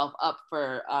opening yourself up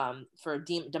for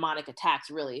demonic attacks,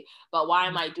 really? But why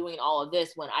am I doing all of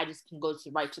this when I just can go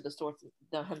right to the source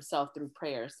himself through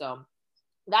prayer? So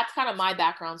that's kind of my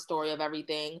background story of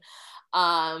everything.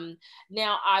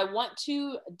 Now I want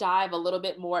to dive a little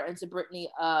bit more into Brittany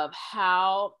of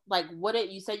how, like,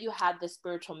 you said you had this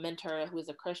spiritual mentor who is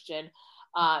a Christian,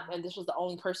 and this was the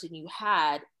only person you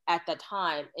had at the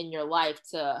time in your life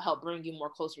to help bring you more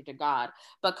closer to God.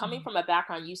 But coming from a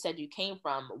background you said you came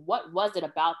from, what was it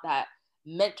about that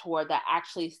mentor that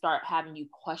actually start having you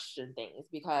question things?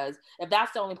 Because if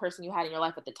that's the only person you had in your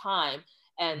life at the time,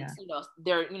 and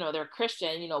they're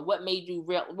Christian, what made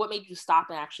you stop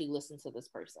and actually listen to this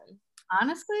person?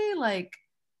 Honestly, like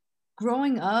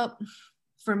growing up,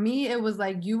 for me, it was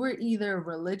like you were either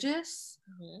religious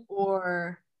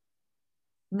or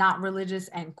not religious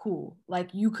and cool. Like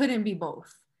you couldn't be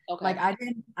both. Okay. Like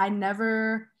I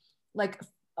never, like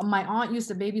my aunt used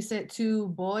to babysit two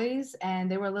boys, and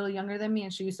they were a little younger than me,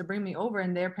 and she used to bring me over,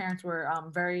 and their parents were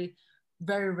very,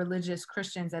 very religious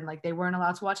Christians, and like they weren't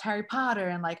allowed to watch Harry Potter,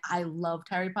 and like I loved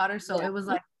Harry Potter. So it was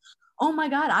like, oh my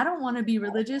God, I don't want to be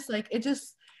religious. Like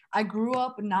I grew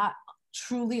up not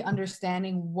truly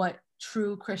understanding what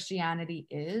true Christianity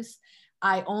is.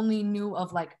 I only knew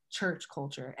of like church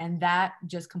culture, and that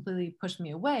just completely pushed me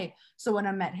away. So when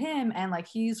I met him, and like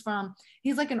he's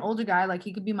like an older guy, like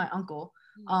he could be my uncle.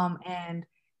 And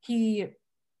he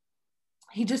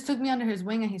just took me under his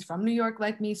wing, and he's from New York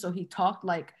like me. So he talked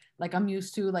like I'm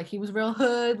used to, like he was real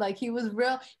hood, like he was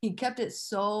real, he kept it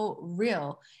so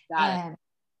real.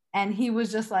 And he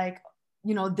was just like,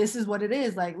 this is what it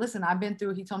is. Like, listen, I've been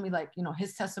through, he told me like,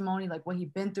 his testimony, like what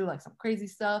he'd been through, like some crazy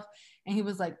stuff. And he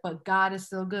was like, but God is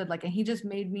still good. Like, and he just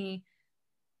made me,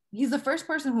 he's the first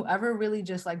person who ever really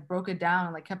just like broke it down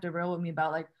and like kept it real with me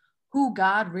about like who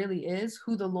God really is,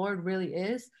 who the Lord really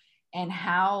is, and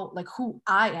how, like who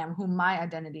I am, who my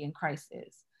identity in Christ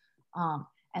is.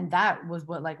 And that was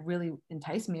what like really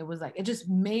enticed me. It was like, it just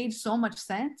made so much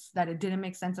sense that it didn't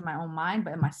make sense in my own mind,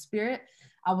 but in my spirit,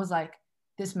 I was like,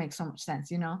 this makes so much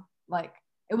sense, like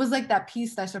it was like that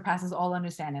peace that surpasses all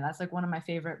understanding. That's like one of my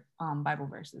favorite Bible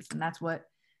verses, and that's what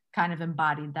kind of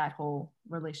embodied that whole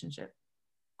relationship.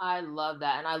 I love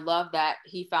that. And I love that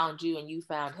he found you and you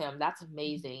found him. That's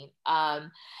amazing.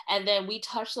 And then we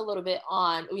touched a little bit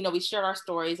on, we shared our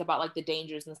stories about like the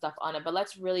dangers and stuff on it, but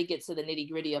let's really get to the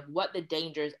nitty gritty of what the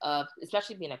dangers of,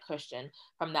 especially being a Christian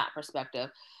from that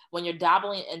perspective, when you're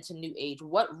dabbling into New Age,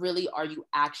 what really are you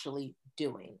actually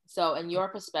doing? So in your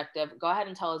perspective, go ahead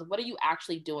and tell us, what are you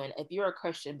actually doing if you're a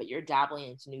Christian, but you're dabbling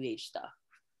into New Age stuff?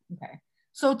 Okay.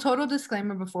 So total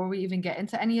disclaimer before we even get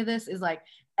into any of this is like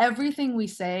everything we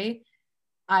say,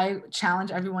 I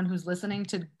challenge everyone who's listening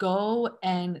to go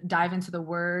and dive into the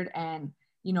word and,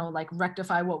 like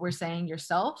rectify what we're saying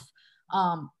yourself.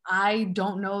 I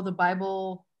don't know the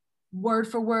Bible word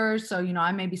for word. So,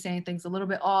 I may be saying things a little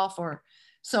bit off,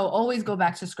 so always go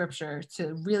back to scripture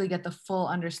to really get the full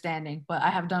understanding. But I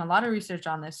have done a lot of research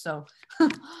on this. So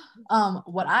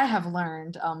what I have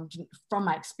learned from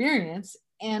my experience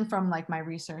and from like my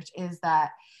research is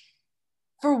that,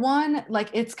 for one, like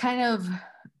it's kind of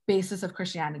basis of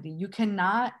Christianity. You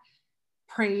cannot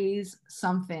praise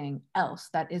something else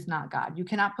that is not God. You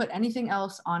cannot put anything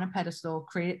else on a pedestal,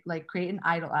 create an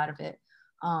idol out of it,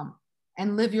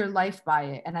 and live your life by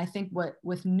it. And I think what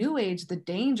with New Age, the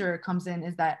danger comes in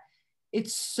is that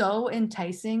it's so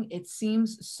enticing. It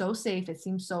seems so safe. It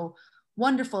seems so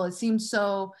wonderful. It seems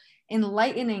so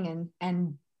enlightening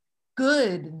and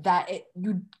good that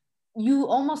you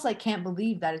almost like can't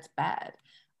believe that it's bad.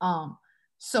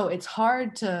 So it's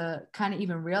hard to kind of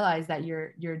even realize that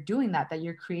you're doing that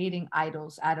you're creating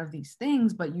idols out of these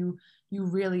things, but you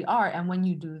really are. And when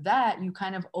you do that, you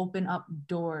kind of open up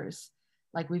doors,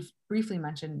 like we've briefly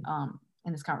mentioned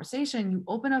in this conversation. You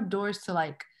open up doors to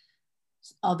like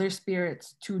other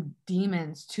spirits, to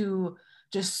demons, to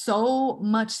just so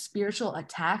much spiritual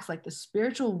attacks. Like the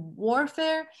spiritual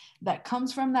warfare that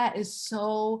comes from that is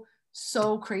so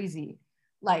crazy.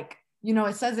 Like, you know,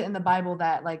 it says it in the Bible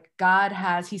that like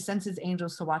he sends his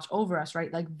angels to watch over us,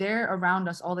 right? Like they're around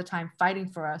us all the time fighting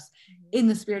for us in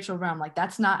the spiritual realm. Like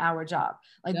that's not our job.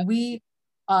 Like yep. We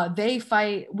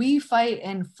fight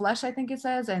in flesh, I think it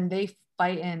says, and they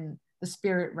fight in the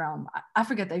spirit realm. I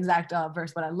forget the exact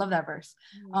verse, but I love that verse.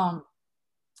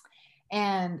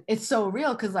 And it's so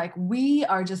real because like we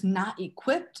are just not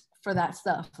equipped for that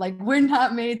stuff. Like we're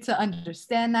not made to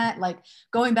understand that. Like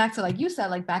going back to, like you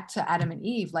said, like back to Adam and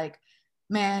Eve, like,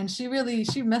 man, she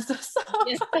messed us up.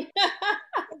 Yes.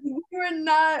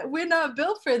 we're not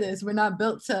built for this. We're not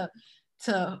built to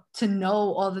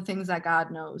know all the things that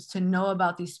God knows, to know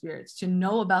about these spirits, to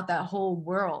know about that whole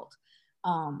world.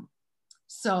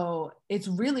 So it's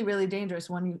really, really dangerous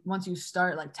once you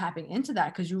start like tapping into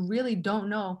that, because you really don't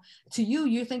know. To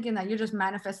you're thinking that you're just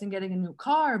manifesting getting a new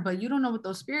car, but you don't know what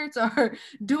those spirits are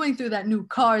doing through that new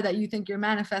car that you think you're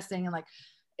manifesting. And like,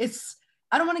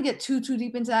 I don't want to get too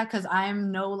deep into that because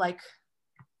I'm no like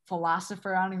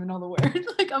philosopher. I don't even know the word.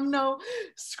 Like I'm no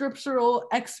scriptural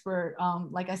expert.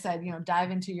 Like I said, you know,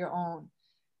 dive into your own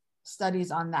studies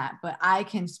on that. But I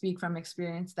can speak from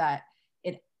experience that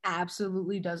it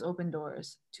absolutely does open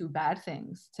doors to bad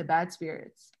things, to bad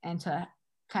spirits, and to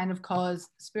kind of cause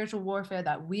spiritual warfare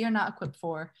that we are not equipped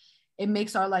for. It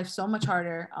makes our life so much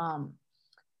harder.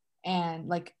 And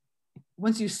like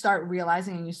once you start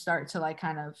realizing and you start to like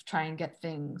kind of try and get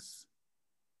things,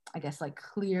 I guess, like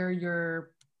clear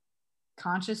your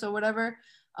conscious or whatever,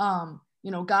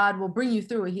 you know, God will bring you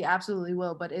through it. He absolutely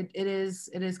will. But it is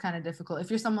kind of difficult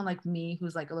if you're someone like me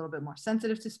who's like a little bit more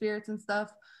sensitive to spirits and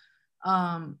stuff.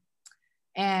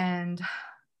 And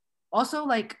also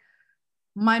like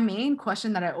my main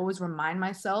question that I always remind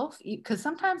myself, because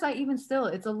sometimes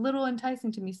it's a little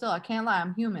enticing to me still, I can't lie,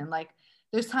 I'm human. Like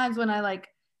there's times when I like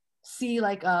see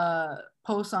like a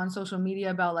post on social media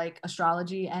about like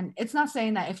astrology, and it's not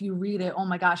saying that if you read it, oh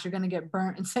my gosh, you're gonna get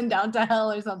burnt and sent down to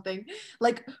hell or something.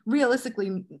 Like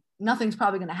realistically, nothing's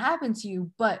probably gonna happen to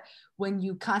you, but when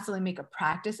you constantly make a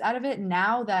practice out of it,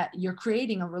 now that you're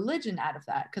creating a religion out of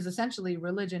that, because essentially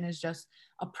religion is just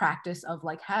a practice of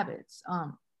like habits,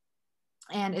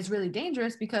 and it's really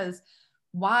dangerous because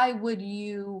why would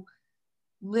you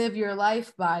live your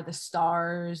life by the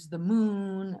stars, the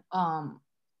moon,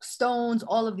 stones,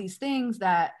 all of these things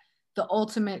that the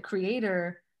ultimate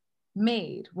creator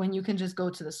made, when you can just go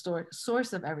to the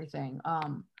source of everything?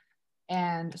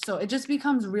 And so it just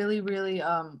becomes really, really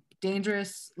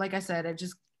dangerous. Like I said, it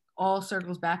just all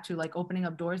circles back to like opening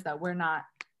up doors that we're not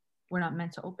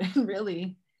meant to open,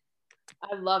 really.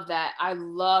 I love that. I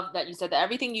love that you said that.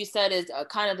 Everything you said is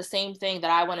kind of the same thing that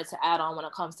I wanted to add on when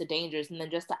it comes to dangers. And then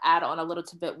just to add on a little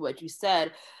bit what you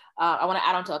said, I want to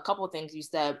add on to a couple of things you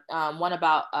said. One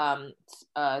about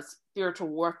spiritual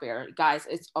warfare. Guys,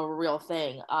 it's a real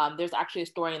thing. There's actually a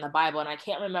story in the Bible, and I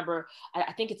can't remember.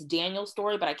 I think it's Daniel's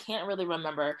story, but I can't really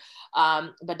remember.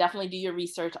 But definitely do your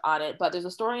research on it. But there's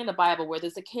a story in the Bible where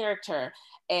there's a character,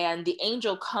 and the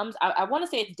angel comes. I want to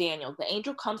say it's Daniel. The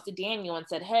angel comes to Daniel and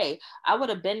said, "Hey, I would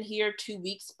have been here 2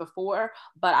 weeks before,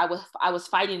 but I was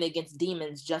fighting against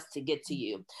demons just to get to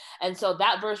you." And so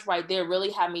that verse right there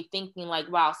really had me thinking,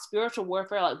 like, wow, spiritual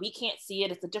warfare, like we can't see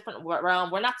it. It's a different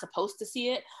realm. We're not supposed to see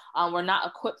it. We're not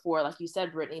equipped for it, like you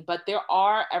said, Brittany, but there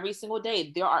are, every single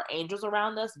day, there are angels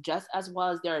around us just as well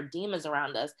as there are demons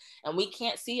around us. And we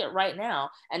can't see it right now.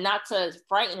 And not to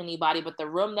frighten anybody, but the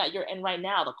room that you're in right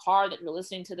now, the car that you're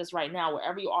listening to this right now,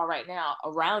 wherever you are right now,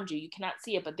 around you, you cannot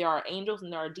see it, but there are angels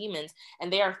and there are demons,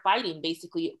 and they are fighting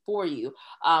basically for you,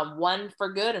 one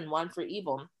for good and one for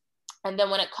evil. And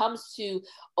then when it comes to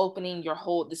opening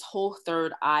this whole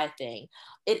third eye thing,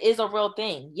 it is a real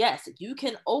thing. Yes, you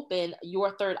can open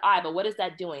your third eye, but what is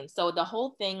that doing? So the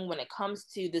whole thing when it comes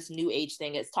to this new age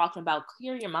thing, it's talking about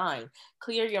clear your mind,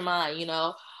 you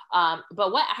know.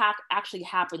 But what actually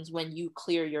happens when you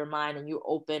clear your mind and you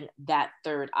open that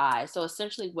third eye? So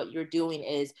essentially what you're doing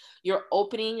is you're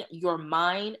opening your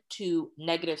mind to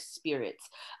negative spirits.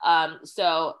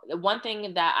 So one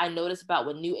thing that I notice about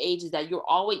with New Age is that you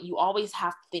always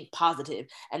have to think positive,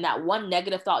 and that one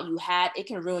negative thought you had, it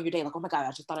can ruin your day. Like, oh my God,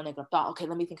 I just thought a negative thought. Okay,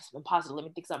 let me think of something positive. Let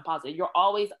me think something positive. You're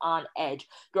always on edge.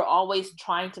 You're always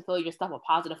trying to fill yourself with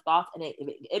positive thoughts, and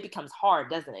it becomes hard,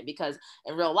 doesn't it? Because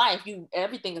in real life,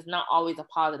 everything is not always a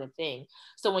positive thing.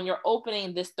 So when you're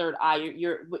opening this third eye,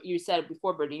 you said it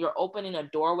before, Brittany, you're opening a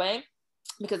doorway,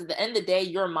 because at the end of the day,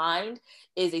 your mind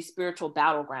is a spiritual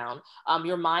battleground.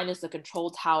 Your mind is the control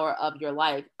tower of your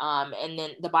life. And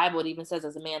then the Bible, it even says,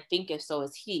 as a man thinketh, so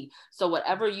is he. So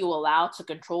whatever you allow to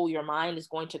control your mind is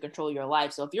going to control your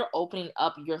life. So if you're opening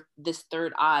up this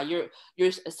third eye,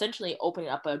 you're essentially opening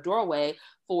up a doorway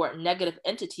for negative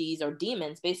entities or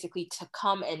demons basically to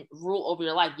come and rule over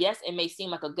your life. Yes, it may seem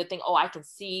like a good thing. Oh, I can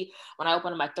see when I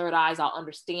open up my third eyes, I'll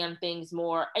understand things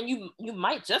more. And you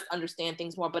might just understand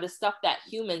things more, but it's stuff that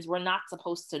humans, we're not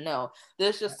supposed to know.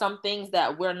 There's just some things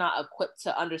that we're not equipped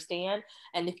to understand.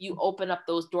 And if you open up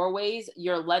those doorways,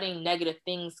 you're letting negative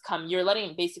things come. You're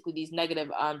letting basically these negative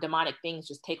demonic things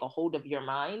just take a hold of your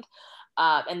mind.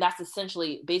 And that's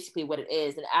essentially basically what it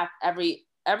is. And every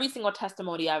single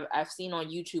testimony I've seen on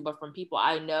YouTube or from people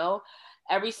I know,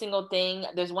 every single thing,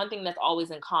 there's one thing that's always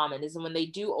in common is when they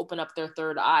do open up their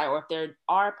third eye, or if they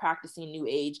are practicing New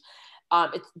Age,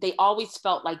 they always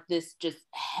felt like this just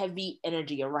heavy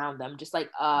energy around them, just like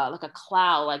a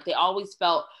cloud. Like they always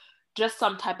felt just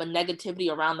some type of negativity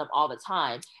around them all the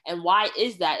time. And why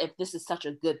is that if this is such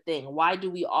a good thing? Why do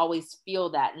we always feel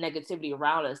that negativity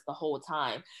around us the whole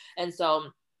time? And so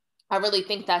I really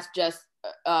think that's just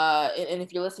and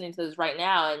if you're listening to this right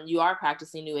now and you are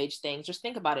practicing New Age things, just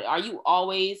think about it.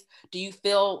 Do you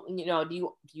feel,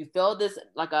 do you feel this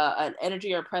like an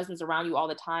energy or presence around you all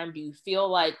the time? Do you feel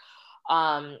like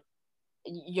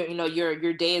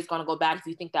your day is going to go bad if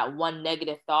you think that one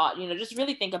negative thought? Just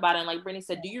really think about it. And like Brittany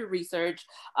said, do your research.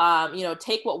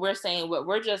 Take what we're saying, what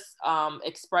we're just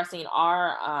expressing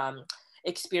our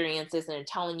experiences and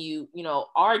telling you,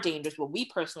 our dangers, what we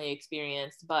personally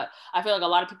experienced. But I feel like a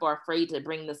lot of people are afraid to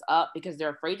bring this up because they're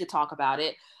afraid to talk about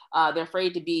it. They're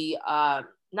afraid to be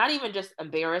not even just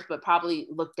embarrassed, but probably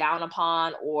looked down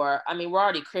upon. Or, I mean, we're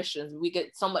already Christians. We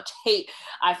get so much hate,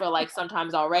 I feel like,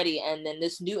 sometimes already. And then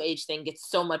this New Age thing gets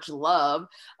so much love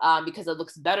because it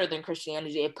looks better than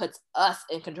Christianity. It puts us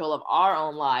in control of our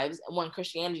own lives, when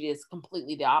Christianity is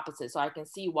completely the opposite. So I can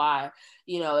see why,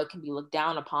 it can be looked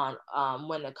down upon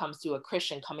when it comes to a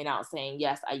Christian coming out saying,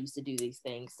 yes, I used to do these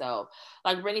things. So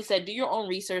like Brittany said, do your own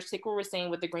research, take what we're saying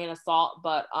with a grain of salt,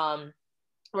 but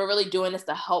we're really doing this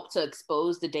to help to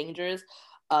expose the dangers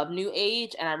of New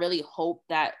Age. And I really hope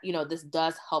that, this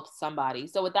does help somebody.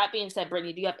 So with that being said,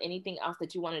 Brittany, do you have anything else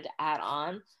that you wanted to add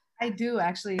on? I do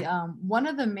actually. One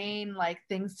of the main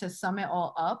things to sum it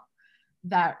all up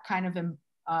that kind of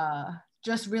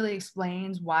just really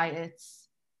explains why it's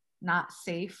not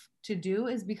safe to do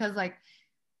is because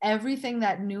everything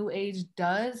that New Age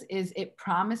does is it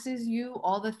promises you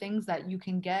all the things that you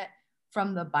can get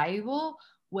from the Bible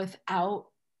without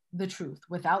the truth,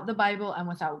 without the Bible and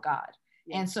without God.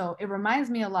 Yeah. And so it reminds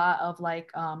me a lot of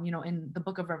in the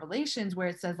book of Revelations, where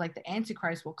it says the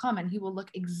Antichrist will come and he will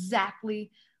look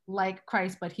exactly like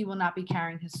Christ, but he will not be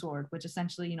carrying his sword, which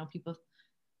essentially, people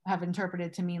have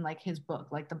interpreted to mean his book,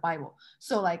 the Bible.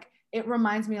 So it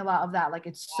reminds me a lot of that.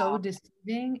 It's so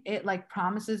deceiving. It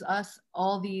promises us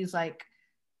all these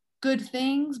good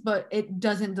things, but it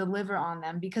doesn't deliver on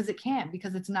them because it can't,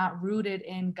 because it's not rooted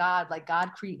in God.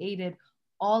 God created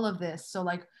all of this. So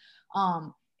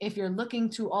if you're looking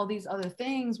to all these other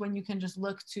things when you can just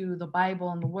look to the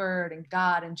Bible and the Word and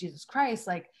God and Jesus Christ,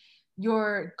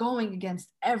 you're going against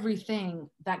everything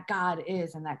that God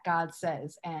is and that God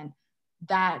says. And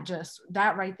that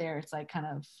right there, it's kind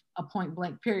of a point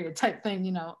blank period type thing,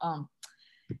 yeah.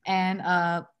 And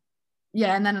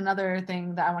then another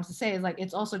thing that I want to say is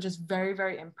it's also just very,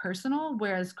 very impersonal,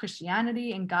 whereas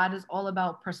Christianity and God is all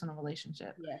about personal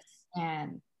relationship. Yes.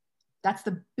 And that's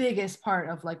the biggest part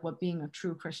of what being a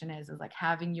true Christian is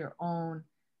having your own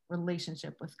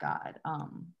relationship with God.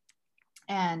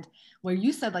 And where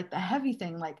you said the heavy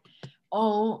thing,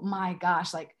 oh my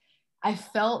gosh, I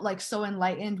felt so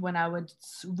enlightened when I would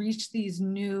reach these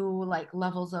new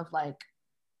levels of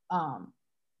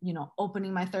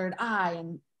opening my third eye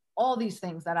and all these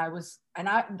things that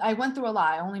I went through a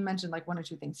lot. I only mentioned one or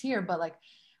two things here, but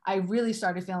I really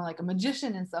started feeling like a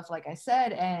magician and stuff, like I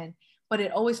said, but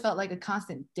it always felt like a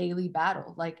constant daily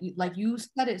battle. You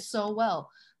said it so well.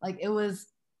 It was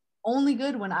only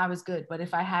good when I was good. But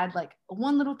if I had like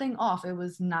one little thing off, it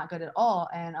was not good at all.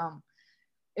 And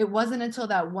it wasn't until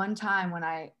that one time when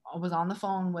I was on the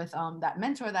phone with that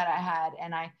mentor that I had,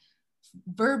 and I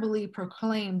verbally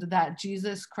proclaimed that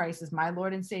Jesus Christ is my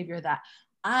Lord and Savior, that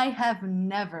I have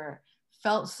never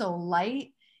felt so light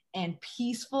and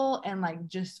peaceful and like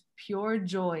just pure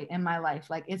joy in my life.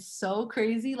 Like it's so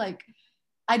crazy. Like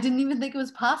I didn't even think it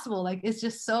was possible. Like it's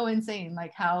just so insane,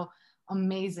 like how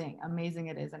amazing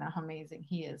it is and how amazing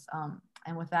he is.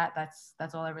 And with that,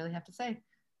 that's all I really have to say.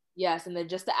 Yes, and then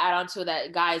just to add on to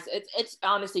that, guys, it's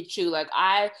honestly true. Like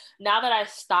now that I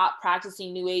stopped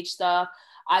practicing new age stuff,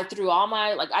 I threw all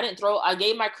my, like, I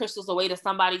gave my crystals away to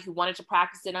somebody who wanted to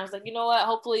practice it. And I was like, you know what,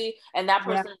 hopefully, and that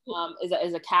Yeah. person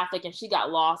is a Catholic, and she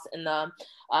got lost in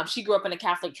she grew up in a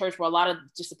Catholic church where a lot of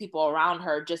just the people around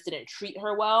her just didn't treat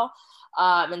her well.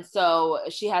 And so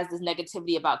she has this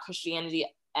negativity about Christianity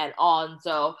at all. And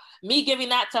so me giving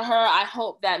that to her, I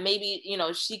hope that maybe,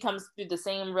 she comes through the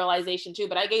same realization too.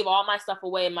 But I gave all my stuff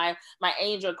away, my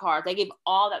angel cards, I gave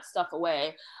all that stuff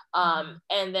away.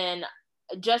 And then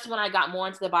just when I got more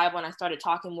into the Bible and I started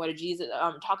talking more to Jesus,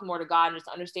 talking more to God, and just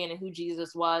understanding who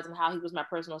Jesus was and how he was my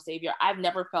personal savior, I've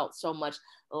never felt so much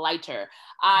lighter.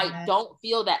 I don't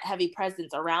feel that heavy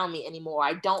presence around me anymore.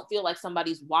 I don't feel like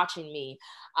somebody's watching me.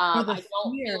 Or the I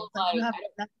don't fear. feel Like you have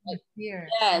like fear.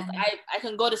 yes, I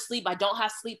can go to sleep. I don't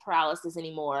have sleep paralysis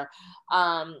anymore.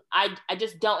 I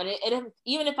just don't. And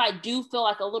even if I do feel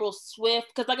like a little swift,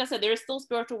 because like I said, there's still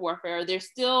spiritual warfare. There's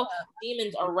still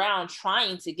demons around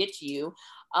trying to get you.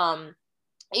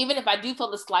 Even if I do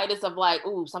feel the slightest of like,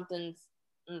 ooh, something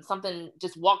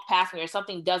just walked past me or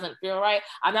something doesn't feel right,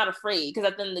 I'm not afraid, because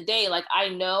at the end of the day, like I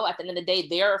know at the end of the day,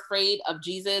 they're afraid of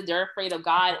Jesus, they're afraid of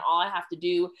God, and all I have to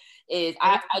do is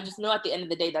I just know at the end of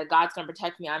the day that God's going to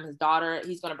protect me. I'm his daughter.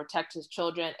 He's going to protect his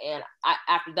children. And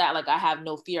after that, like I have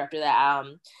no fear after that.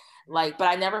 But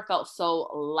I never felt so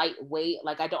lightweight.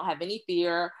 Like I don't have any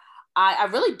fear. I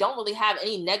really don't really have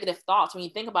any negative thoughts when you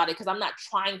think about it, because I'm not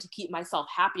trying to keep myself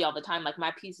happy all the time. Like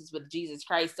my peace is with Jesus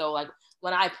Christ. So like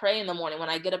when I pray in the morning, when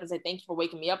I get up and say, thank you for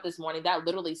waking me up this morning, that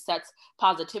literally sets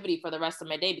positivity for the rest of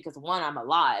my day, because one, I'm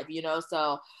alive,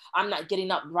 so I'm not getting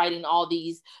up writing all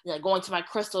these, going to my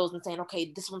crystals and saying,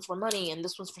 okay, this one's for money and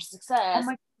this one's for success. Oh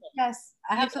my, yes.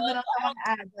 I have something else I want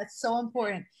to add. That's so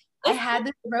important. I had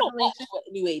this revelation.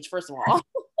 New age, first of all.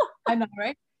 I know,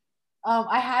 right?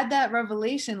 I had that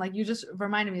revelation, like you just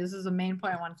reminded me, this is the main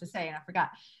point I wanted to say and I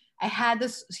forgot. I had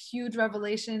this huge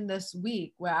revelation this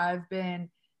week where I've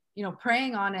been,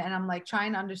 praying on it, and I'm like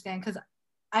trying to understand, because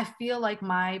I feel like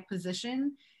my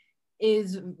position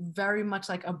is very much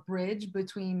like a bridge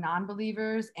between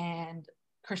non-believers and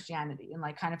Christianity, and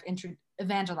like kind of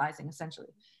evangelizing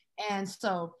essentially. And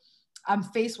so I'm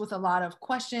faced with a lot of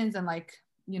questions and like,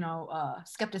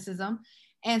 skepticism.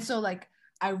 And so like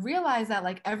I realized that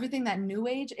like everything that New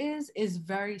Age is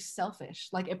very selfish.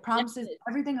 Like it promises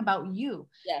everything about you.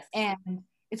 Yes. And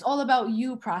it's all about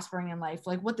you prospering in life,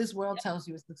 like what this world tells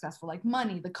you is successful, like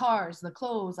money, the cars, the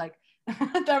clothes, like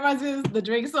that reminds me of the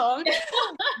Drake song.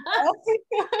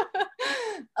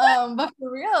 But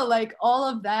for real, like all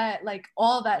of that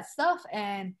stuff.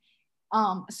 And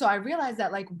so I realized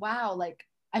that like, wow, like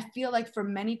I feel like for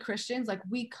many Christians, like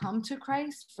we come to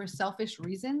Christ for selfish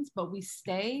reasons, but we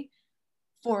stay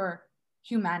for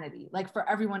humanity, like for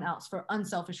everyone else, for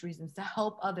unselfish reasons, to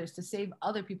help others, to save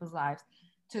other people's lives,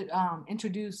 to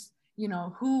introduce,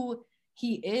 who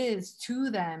he is to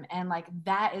them. And like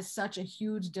that is such a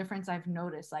huge difference I've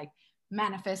noticed. Like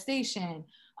manifestation,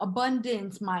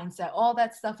 abundance mindset, all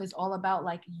that stuff is all about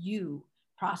like you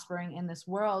prospering in this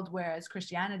world, whereas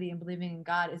Christianity and believing in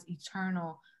God is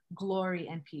eternal glory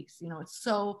and peace. It's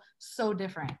so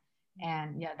different.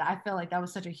 And yeah, I feel like that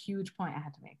was such a huge point I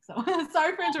had to make. So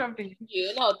sorry for interrupting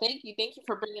you. No, thank you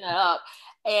for bringing that up.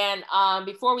 And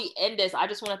before we end this, I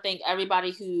just want to thank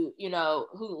everybody who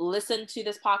listened to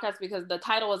this podcast, because the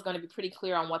title is going to be pretty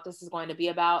clear on what this is going to be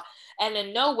about. And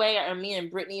in no way are me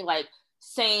and Brittany like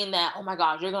saying that, oh my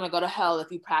God, you're going to go to hell if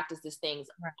you practice these things.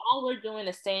 Right. All we're doing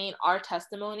is saying our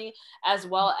testimony, as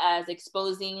well as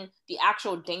exposing the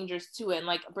actual dangers to it. And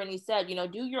like Brittany said,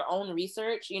 do your own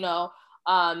research. You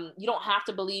don't have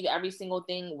to believe every single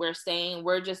thing we're saying.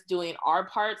 We're just doing our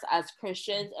parts as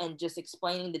Christians and just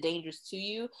explaining the dangers to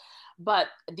you. But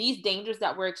these dangers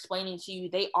that we're explaining to you,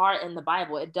 they are in the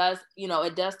Bible. It does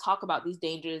talk about these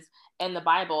dangers in the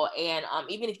Bible. And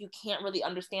even if you can't really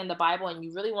understand the Bible and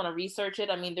you really want to research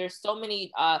it, I mean, there's so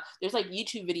many, there's like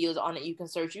YouTube videos on it you can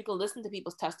search. You can listen to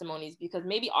people's testimonies, because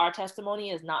maybe our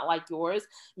testimony is not like yours.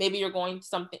 Maybe you're going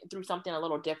through something a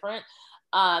little different.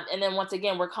 And then once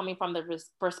again, we're coming from the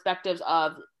perspectives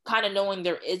of kind of knowing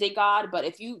there is a God. But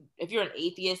if you're an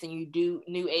atheist and you do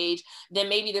New Age, then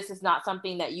maybe this is not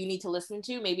something that you need to listen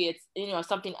to. Maybe it's,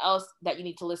 something else that you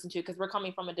need to listen to, because we're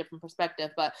coming from a different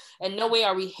perspective. But in no way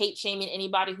are we hate shaming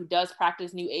anybody who does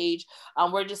practice New Age.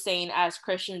 We're just saying, as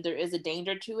Christians, there is a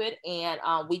danger to it, and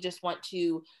we just want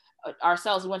to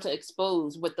ourselves, we want to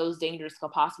expose what those dangers could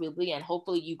possibly be. And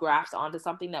hopefully you grasped onto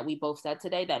something that we both said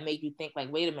today that made you think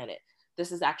like, wait a minute,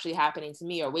 this is actually happening to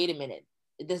me, or wait a minute,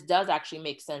 this does actually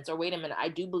make sense, or wait a minute, I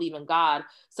do believe in God,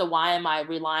 so why am I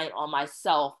relying on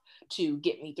myself to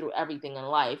get me through everything in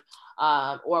life?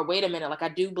 Or wait a minute, like I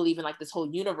do believe in like this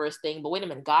whole universe thing, but wait a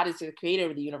minute, God is the creator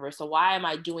of the universe, so why am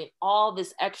I doing all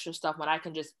this extra stuff when I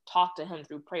can just talk to him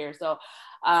through prayer? So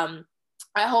I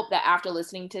hope that after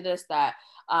listening to this, that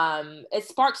it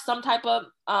sparks some type of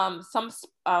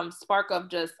spark of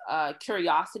just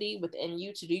curiosity within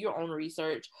you to do your own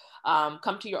research,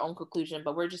 come to your own conclusion.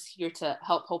 But we're just here to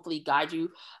help hopefully guide you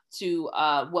to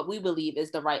what we believe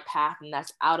is the right path, and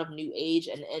that's out of New Age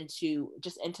and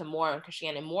into more in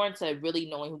Christianity, more into really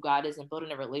knowing who God is and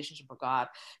building a relationship with God.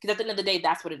 Because at the end of the day,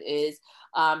 that's what it is.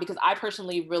 Because I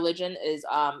personally, religion is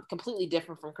completely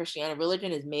different from Christianity.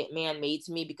 Religion is man-made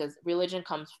to me, because religion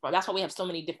comes from, that's why we have so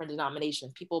many different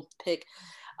denominations. People pick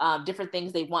different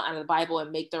things they want out of the Bible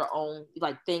and make their own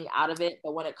like thing out of it.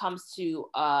 But when it comes to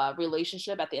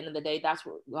relationship, at the end of the day, that's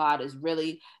what God is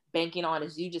really banking on,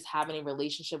 is you just having a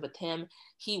relationship with him.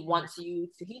 He wants you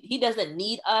to, he doesn't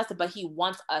need us, but he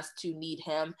wants us to need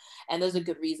him. And there's a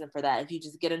good reason for that. If you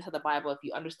just get into the Bible, if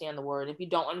you understand the word, if you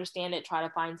don't understand it, try to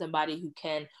find somebody who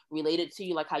can relate it to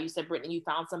you. Like how you said, Brittany, you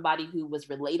found somebody who was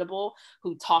relatable,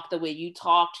 who talked the way you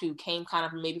talked, who came kind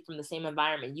of maybe from the same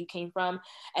environment you came from,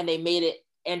 and they made it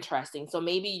interesting. So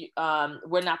maybe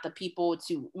we're not the people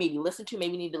to maybe listen to.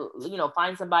 Maybe need to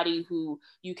find somebody who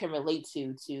you can relate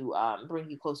to bring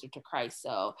you closer to Christ.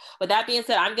 So with that being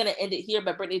said, I'm gonna end it here.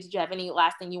 But Brittany, did you have any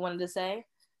last thing you wanted to say?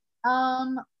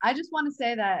 I just want to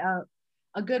say that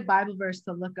a good Bible verse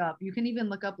to look up, you can even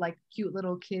look up like cute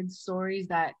little kids stories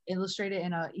that illustrate it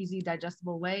in a easy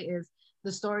digestible way, is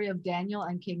the story of Daniel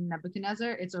and King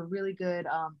Nebuchadnezzar. It's a really good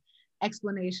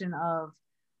explanation of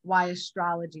why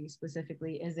astrology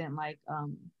specifically isn't like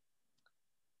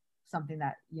something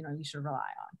that you should rely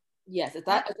on. Yes, it's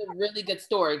a really good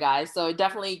story, guys. So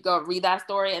definitely go read that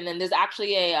story. And then there's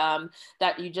actually a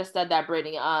that you just said that,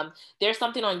 Brittany. There's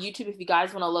something on YouTube if you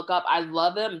guys want to look up. I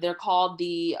love them. They're called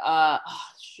the I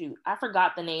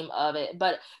forgot the name of it,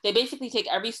 but they basically take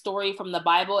every story from the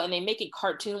Bible and they make it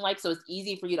cartoon-like, so it's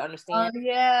easy for you to understand. Oh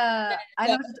yeah, I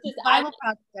know. It's Bible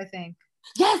Project, I think.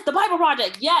 Yes, the Bible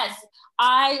Project. Yes,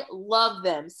 I love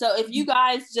them. So if you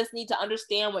guys just need to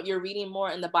understand what you're reading more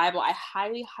in the Bible, I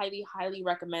highly, highly, highly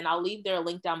recommend. I'll leave their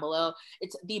link down below.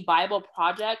 It's the Bible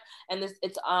Project, and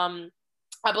it's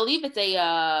I believe it's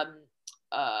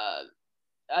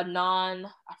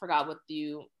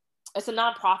it's a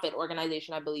nonprofit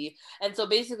organization, I believe. And so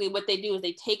basically what they do is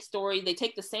they take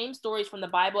the same stories from the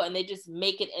Bible and they just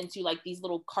make it into like these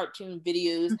little cartoon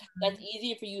videos that's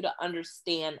easier for you to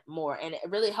understand more. And it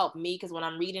really helped me, because when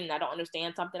I'm reading and I don't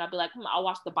understand something, I'll be like, I'll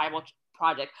watch the Bible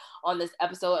Project on this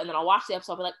episode, and then I'll watch the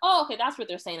episode, I'll be like, oh, okay, that's what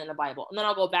they're saying in the Bible. And then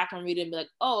I'll go back and read it and be like,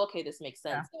 oh, okay, this makes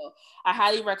sense. Yeah. So I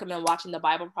highly recommend watching the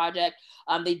Bible Project.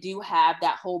 They do have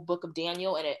that whole book of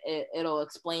Daniel, and it'll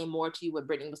explain more to you what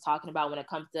Brittany was talking about when it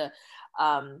comes to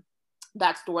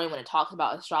that story, when it talks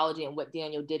about astrology and what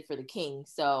Daniel did for the king.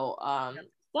 So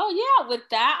So yeah, with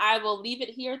that, I will leave it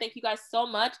here. Thank you guys so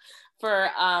much for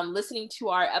listening to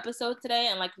our episode today.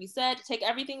 And like we said, take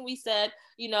everything we said,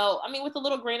 with a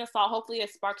little grain of salt. Hopefully it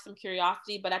sparks some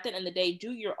curiosity. But at the end of the day,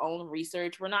 do your own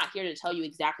research. We're not here to tell you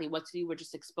exactly what to do. We're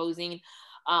just exposing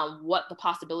what the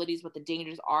possibilities, what the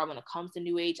dangers are when it comes to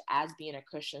New Age as being a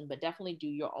Christian. But definitely do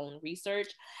your own research.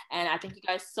 And I thank you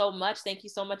guys so much. Thank you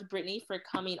so much, Brittany, for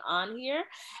coming on here.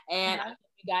 And I hope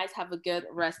you guys have a good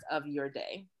rest of your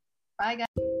day. Bye, guys.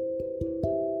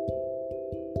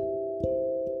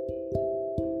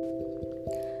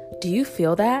 Do you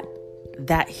feel that?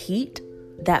 That heat?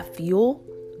 That fuel?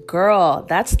 Girl,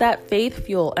 that's that faith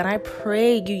fuel. And I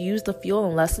pray you use the fuel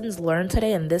and lessons learned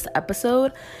today in this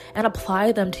episode and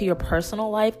apply them to your personal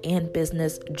life and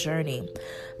business journey.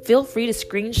 Feel free to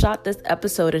screenshot this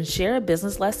episode and share a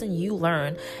business lesson you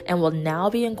learned and will now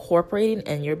be incorporating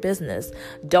in your business.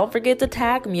 Don't forget to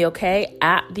tag me, okay,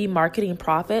 at The Marketing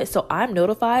Prophet, so I'm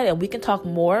notified and we can talk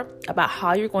more about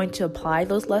how you're going to apply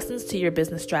those lessons to your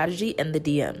business strategy in the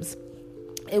DMs.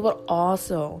 It would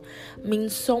also mean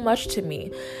so much to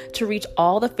me to reach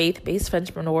all the faith-based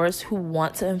entrepreneurs who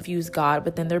want to infuse God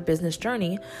within their business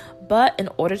journey. But in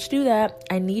order to do that,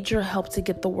 I need your help to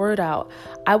get the word out.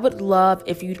 I would love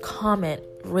if you'd comment,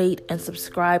 rate, and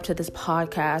subscribe to this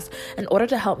podcast in order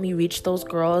to help me reach those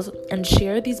girls and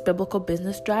share these biblical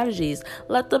business strategies.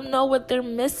 Let them know what they're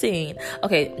missing.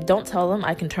 Okay, don't tell them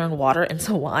I can turn water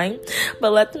into wine,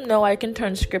 but let them know I can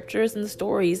turn scriptures and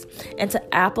stories into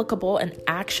applicable and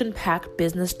action-packed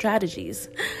business strategies.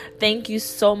 Thank you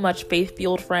so much,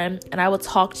 faith-fueled friend, and I will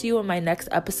talk to you in my next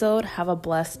episode. Have a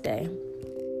blessed day.